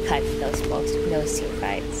opportunity to cut those two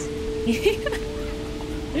fights.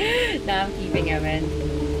 Now I'm keeping him in.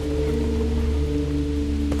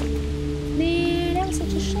 Man, that was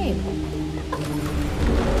such a shame.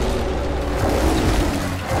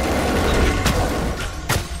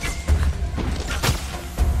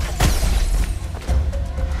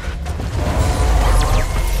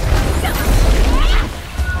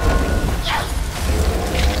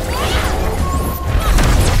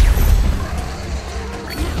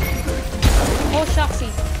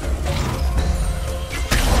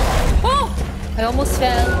 I almost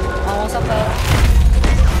fell. Almost fell.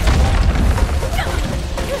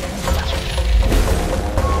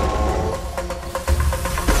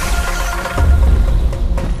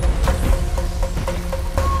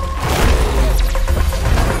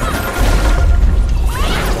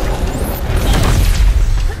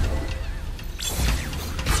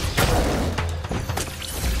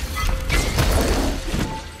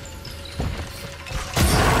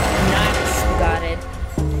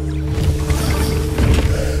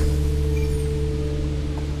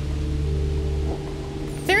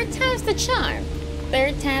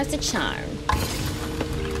 The charm.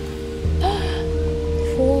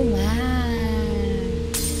 Cool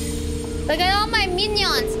man. Look at all my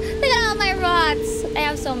minions. Look at all my rods. I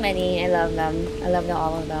have so many. I love them. I love them,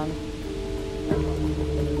 all of them.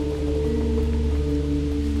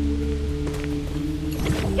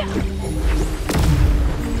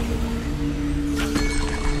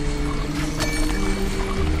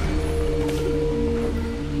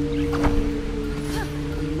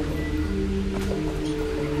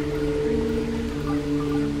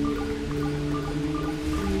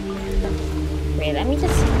 Wait, let me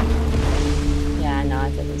just... Yeah, no,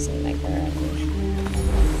 it doesn't seem like they're ready.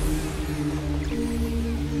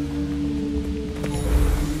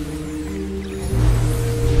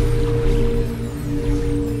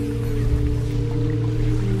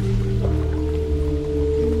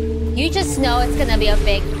 You just know it's gonna be a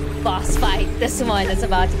big boss fight, this one that's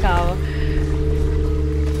about to come.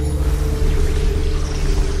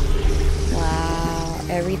 Wow,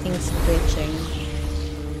 everything's glitching.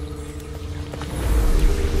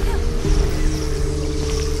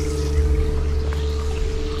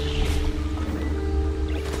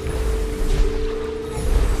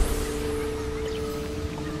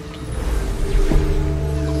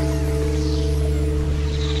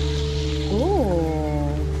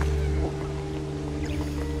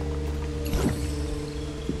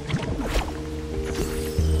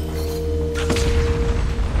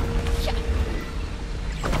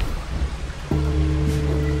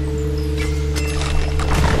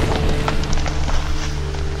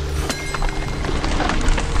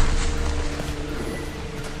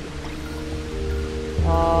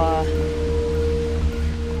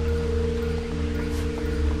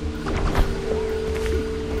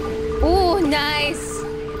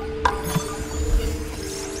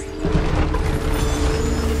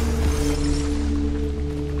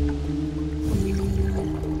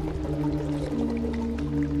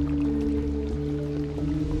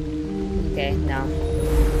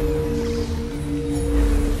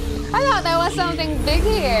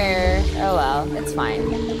 It's fine.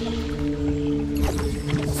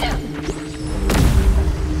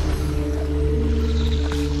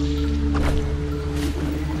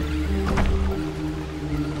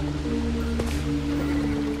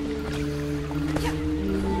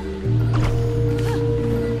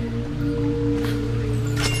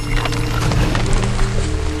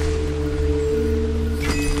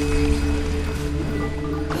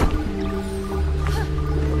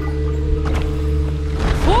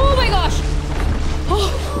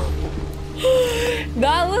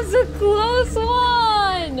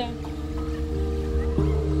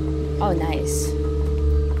 Oh, nice.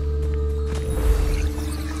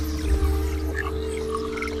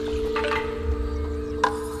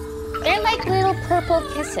 They're like little purple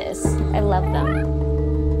kisses. I love them.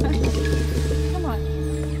 Come on.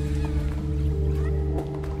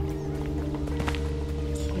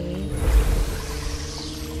 Okay.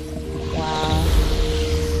 Wow.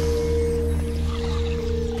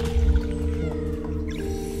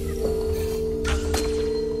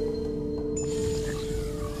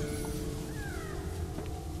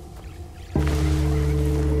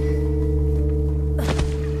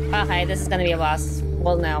 Okay, this is gonna be a boss.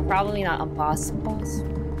 Well, no, probably not a boss.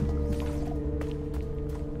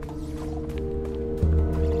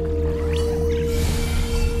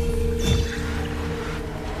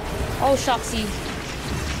 Oh, Shoxy.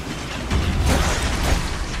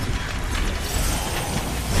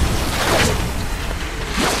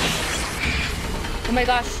 Oh my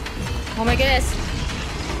gosh. Oh my goodness.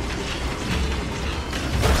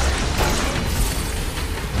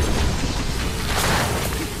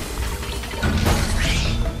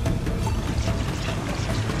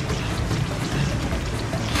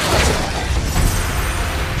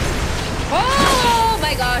 Oh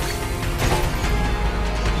my gosh.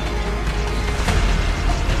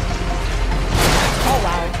 Oh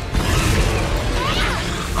wow.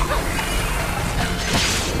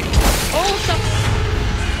 Oh, stop.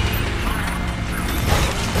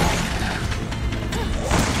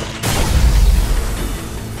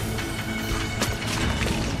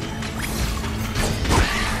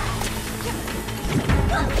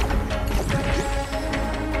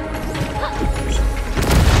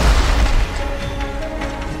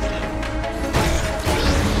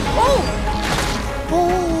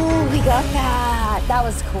 That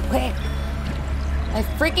was quick. I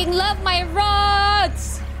freaking love my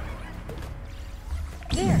rods!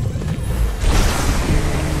 There.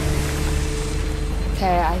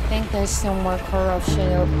 Okay, I think there's some more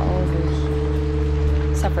corruption over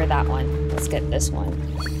here. Except for that one. Let's get this one.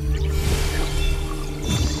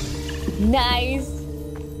 Nice!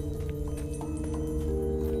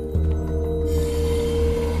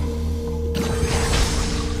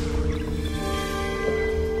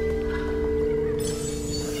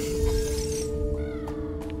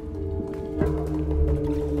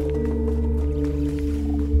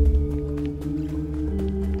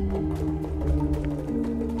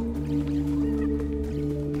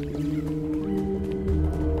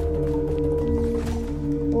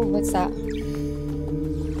 what's that?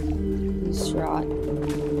 Distraught.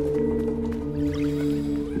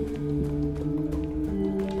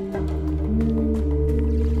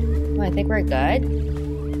 Well, I think we're good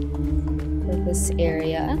for this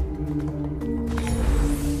area.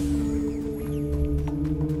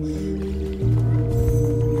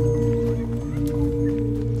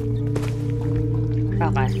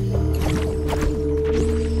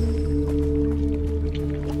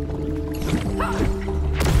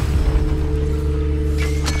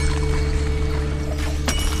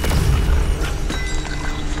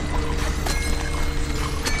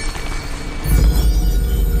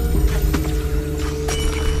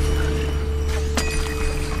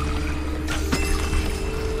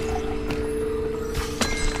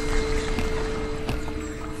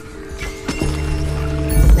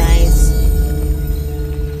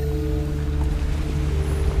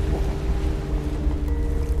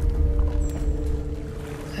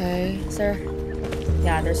 Okay.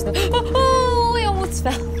 Yeah, there's no. Oh, I almost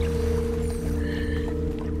fell.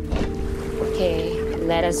 Okay,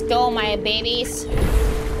 let us go, my babies.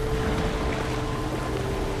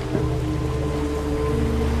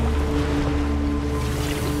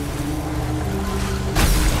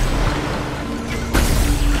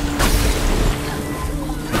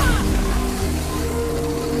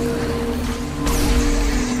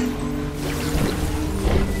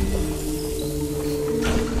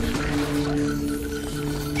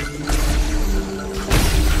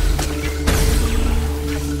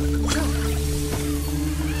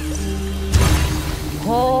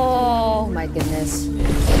 Oh my goodness.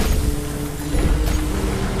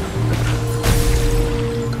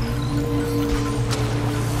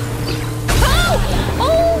 Oh!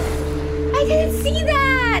 Oh! I didn't see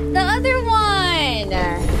that! The other one!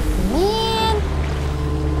 Man.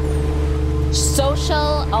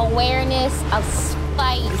 Social awareness of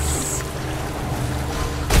spice.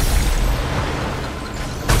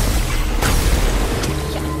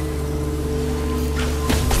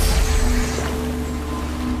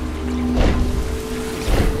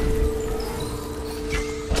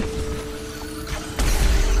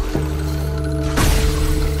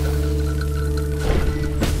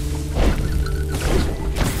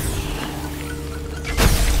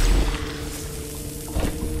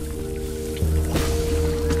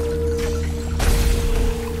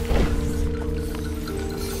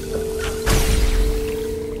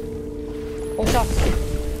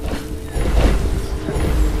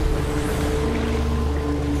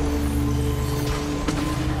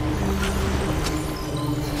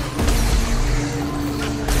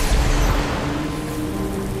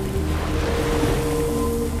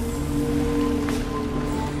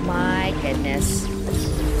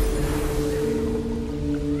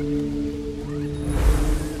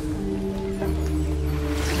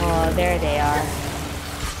 There they are.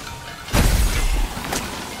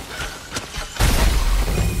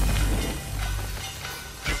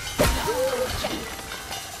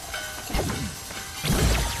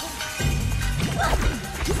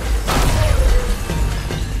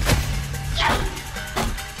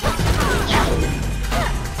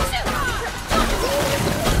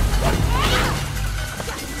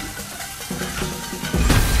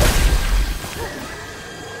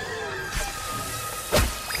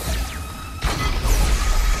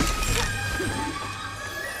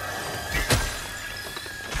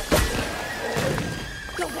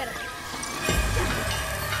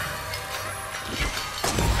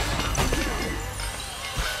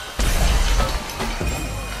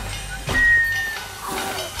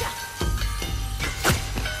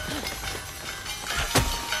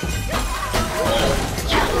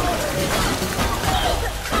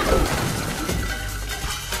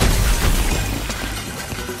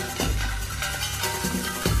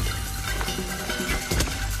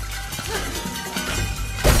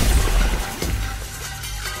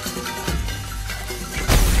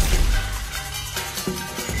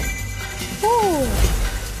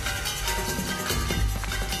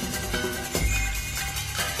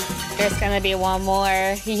 There's gonna be one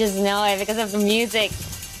more. You just know it because of the music.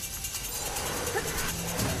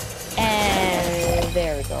 And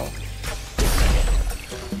there we go.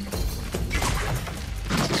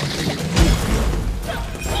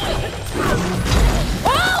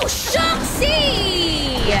 Oh, Shucksy!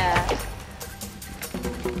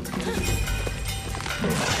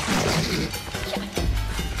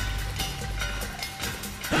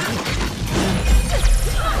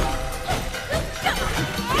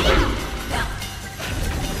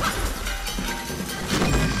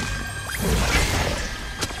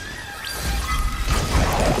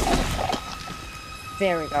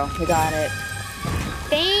 There we go. We got it.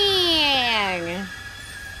 Dang! Dang.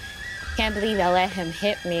 Can't believe I let him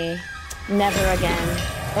hit me. Never again.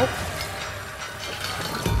 Oh.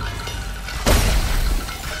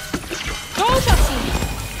 Go, Foxy!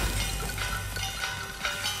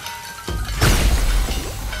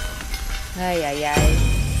 Ay, ay, ay.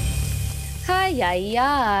 Ay, ay,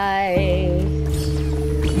 ay.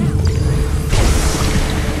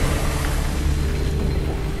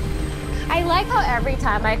 I like how every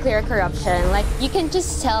time I clear corruption, like, you can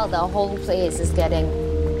just tell the whole place is getting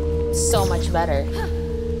so much better.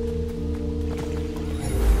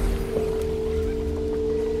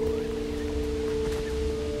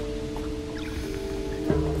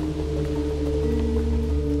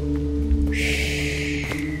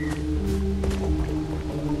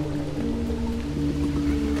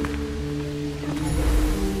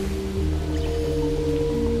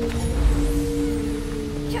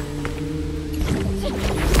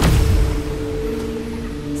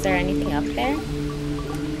 Is there anything up there?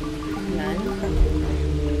 None.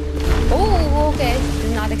 Oh, okay.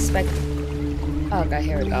 Did not expect. Oh, okay,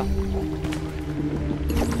 here we go.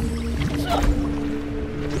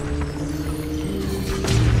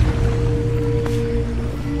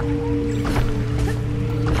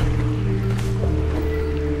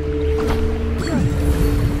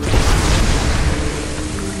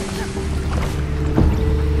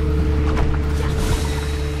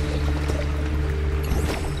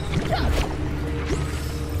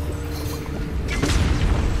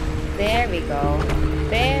 There we go.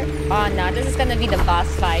 There. Oh no, this is gonna be the boss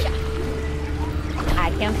fight. I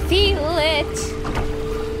can feel it.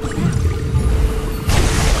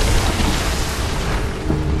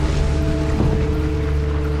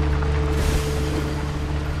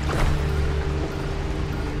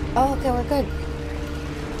 Oh, okay, we're good.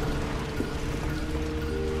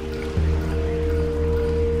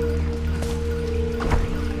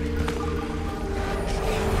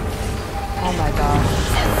 Oh my gosh.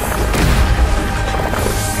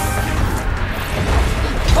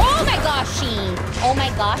 Oh my goshy! Oh my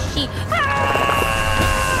goshy! Ah!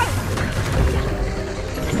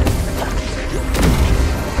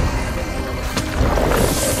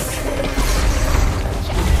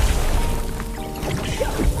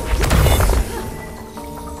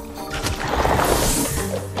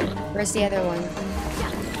 Where's the other one?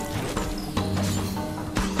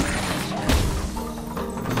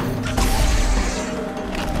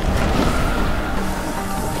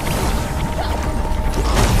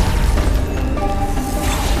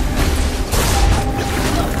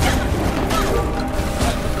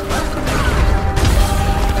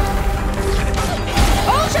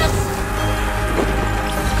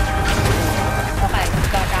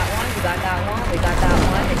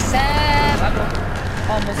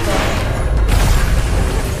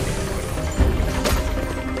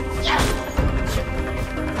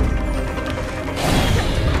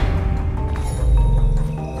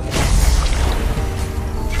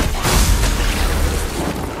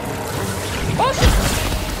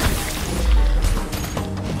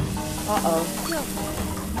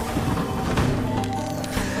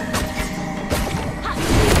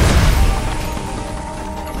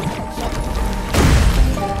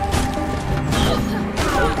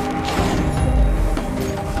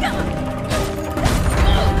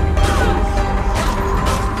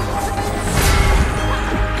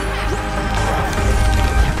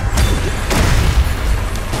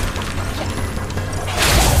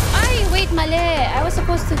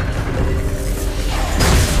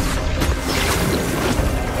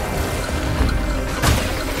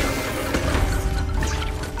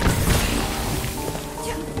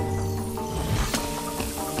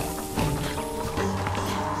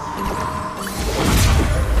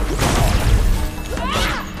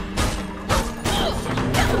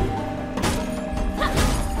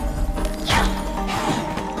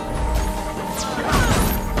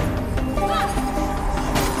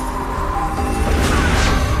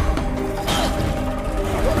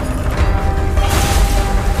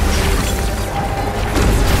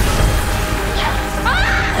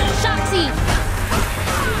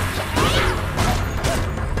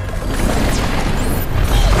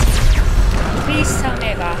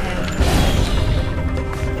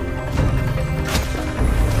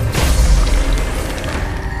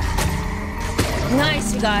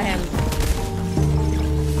 Got him.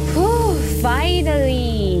 Whew,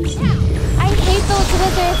 finally. I hate those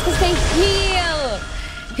wizards because they heal.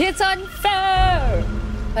 It's unfair.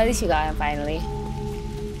 But at least you got him finally.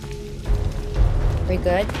 We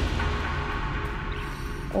good?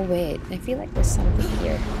 Oh wait, I feel like there's something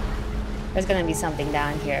here. There's gonna be something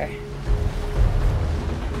down here.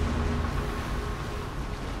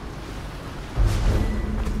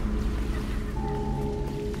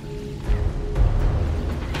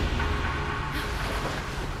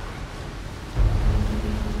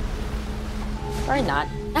 Or not.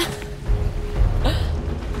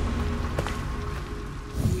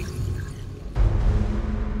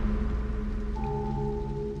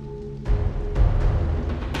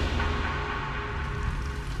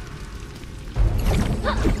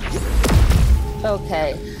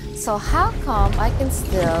 Okay, so how come I can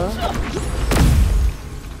still...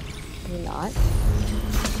 Not?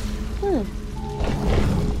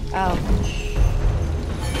 Oh.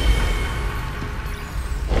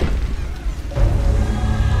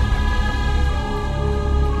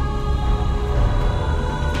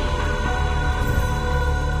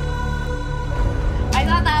 I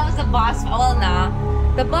thought that was the boss. Well, nah.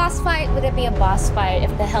 The boss fight wouldn't be a boss fight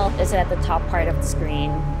if the health isn't at the top part of the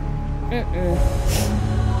screen.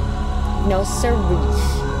 No siree.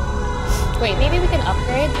 Wait, maybe we can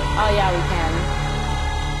upgrade? Oh yeah, we can.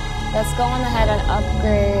 Let's go on ahead and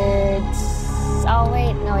upgrade. Oh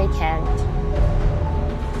wait, no we can't.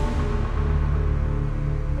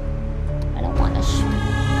 I don't want to shoot.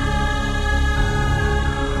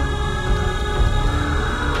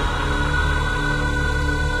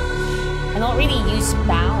 I don't really use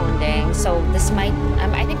bounding, so this might...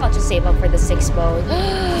 I think I'll just save up for the 6 bow.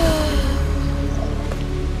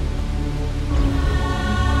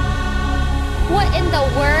 What in the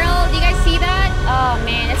world? You guys see that? Oh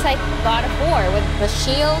man, it's like God of War with the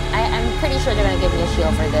shield. I'm pretty sure they're gonna give me a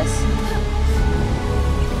shield for this.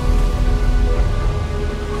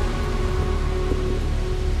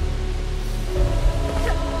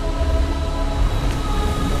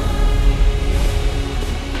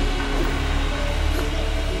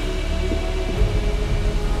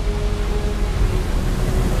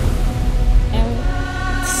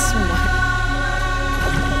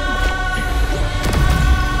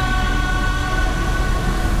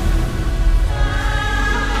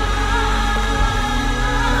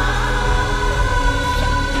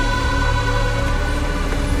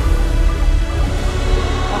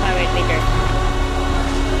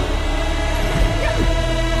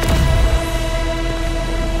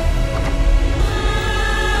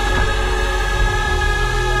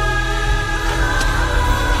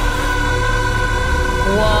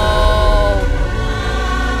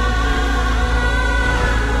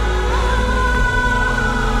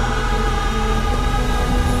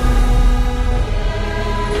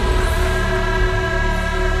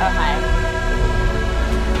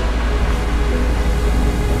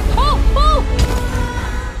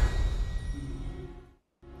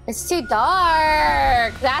 It's too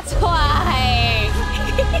dark. That's why.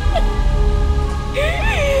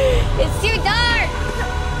 It's too dark.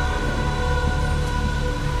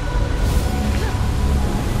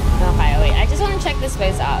 Okay, wait. I just want to check this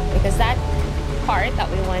place out because that part that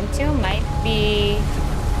we went to might be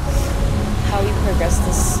how we progress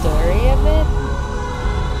the story a bit.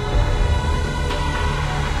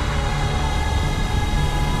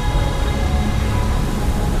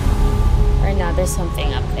 No, there's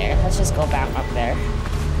something up there. Let's just go back up there.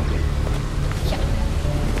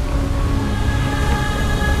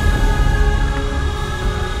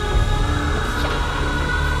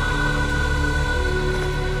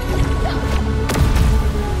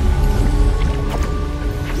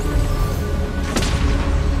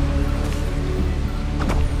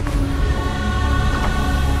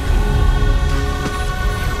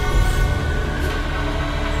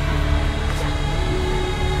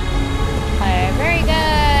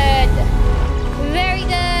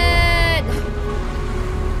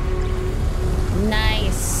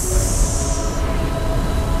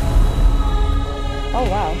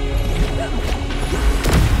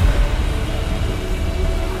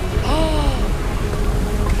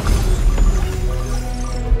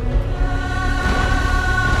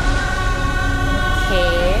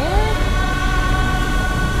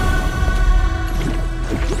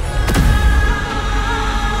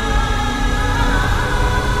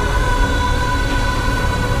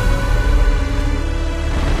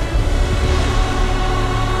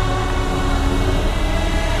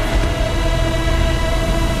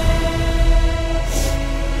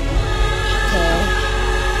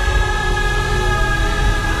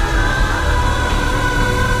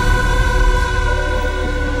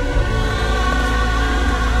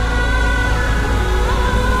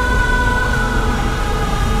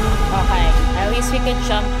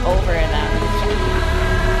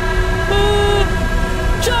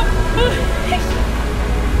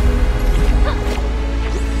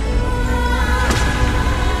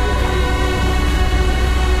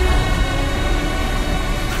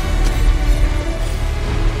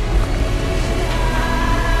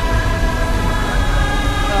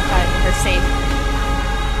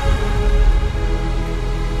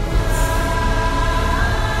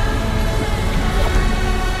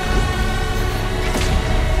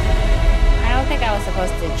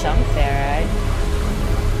 supposed to jump there, right?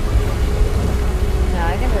 No,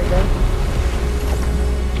 I think we're good.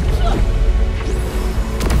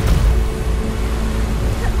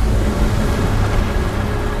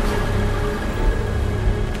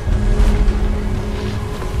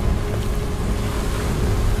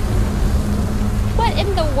 What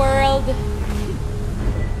in the world?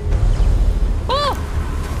 Oh!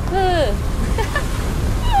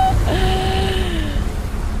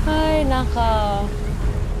 Ay, naka.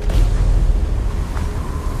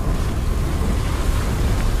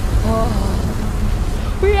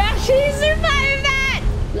 Oh. We actually survived that!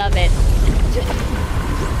 Love it.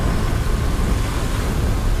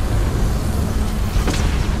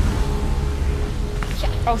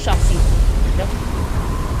 Oh, Shoxy. Nope.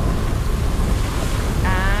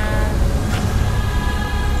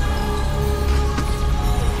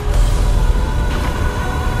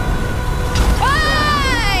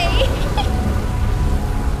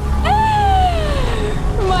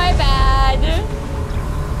 My bad.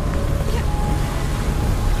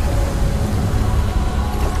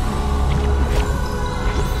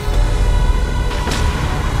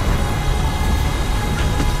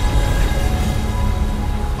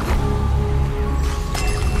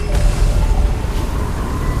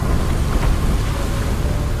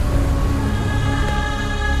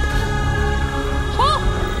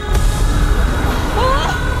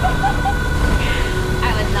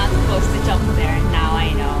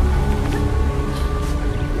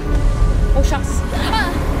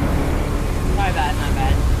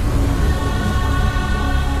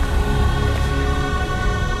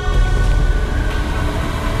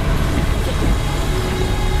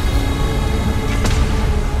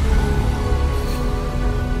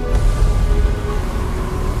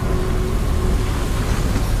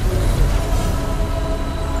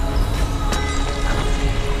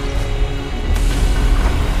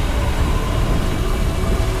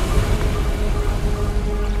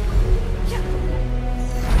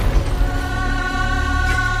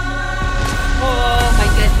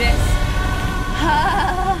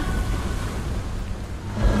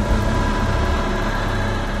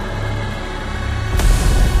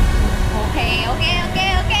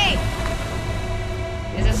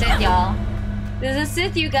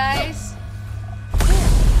 With you guys.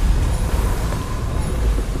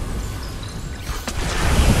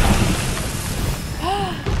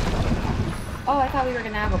 Oh, I thought we were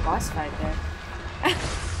gonna have a boss fight there.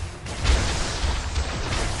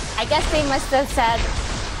 I guess they must have said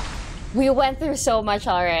we went through so much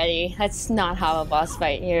already. Let's not have a boss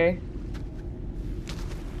fight here.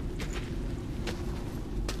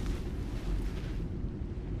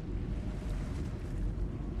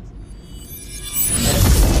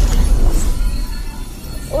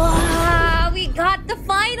 Wow, we got the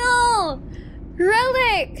final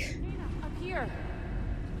relic. Up here.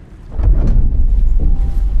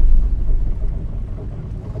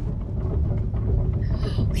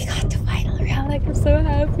 We got the final relic. I'm so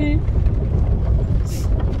happy.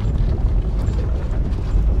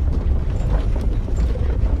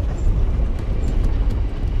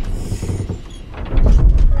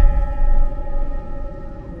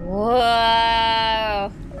 Whoa.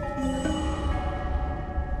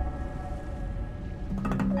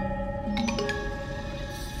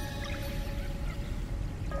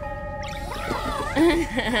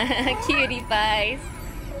 Cutie pies.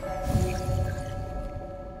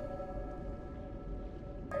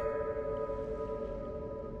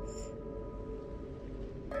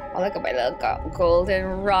 Oh, look at my little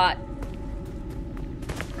golden rod.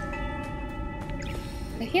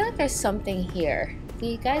 I feel like there's something here. Do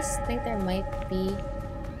you guys think there might be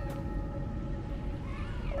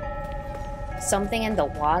something in the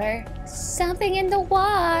water? Something in the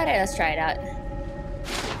water. Let's try it out.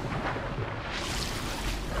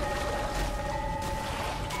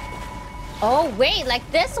 Oh, wait, like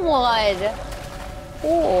this one.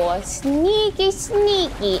 Oh, sneaky,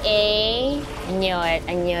 sneaky, eh? I knew it.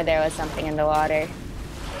 I knew there was something in the water.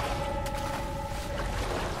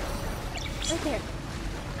 Right there.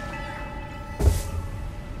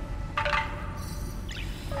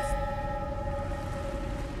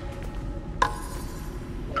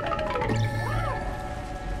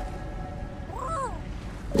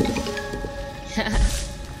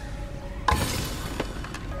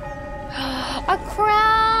 A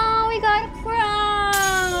crown! We got a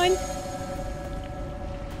crown!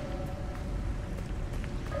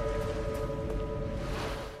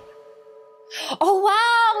 Oh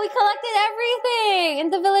wow! We collected everything in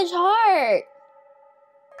the village heart!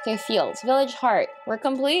 Okay, fields. Village heart. We're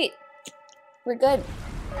complete. We're good.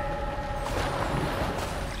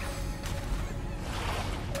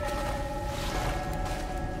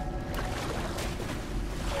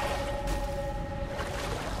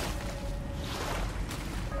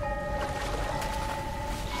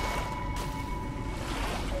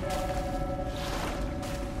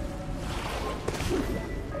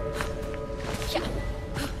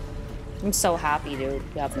 I'm so happy, dude.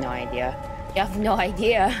 You have no idea. You have no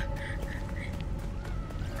idea.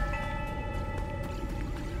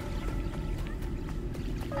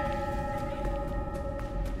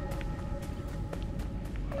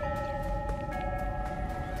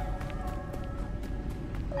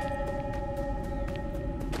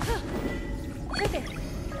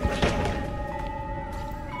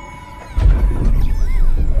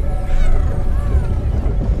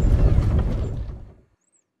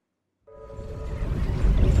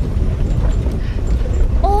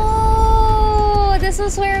 This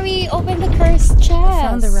is where we opened the cursed chest. I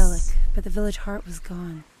found the relic, but the village heart was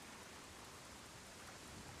gone.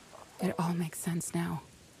 It all makes sense now.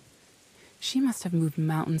 She must have moved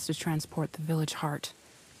mountains to transport the village heart.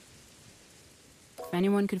 If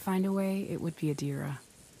anyone could find a way, it would be Adira.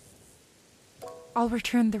 I'll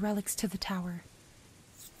return the relics to the tower.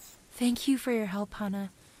 Thank you for your help,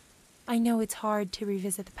 Hana. I know it's hard to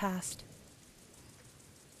revisit the past.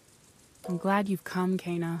 I'm glad you've come,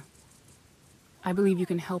 Kena. I believe you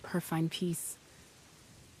can help her find peace.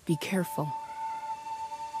 Be careful.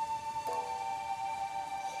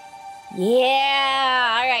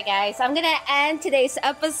 Yeah! Alright guys, I'm gonna end today's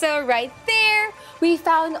episode right there. We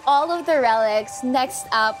found all of the relics. Next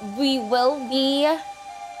up, we will be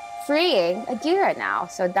freeing Adira now.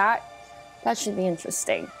 So that should be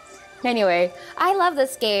interesting. Anyway, I love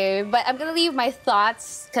this game, but I'm gonna leave my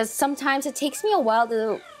thoughts because sometimes it takes me a while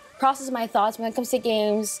to process my thoughts when it comes to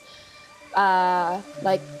games.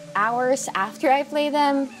 Like hours after I play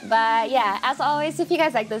them. But yeah, as always, if you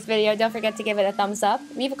guys like this video, don't forget to give it a thumbs up,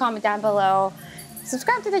 leave a comment down below,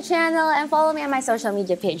 subscribe to the channel, and follow me on my social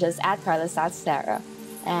media pages at Carlos.Sarah.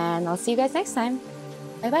 And I'll see you guys next time.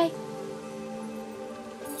 Bye bye.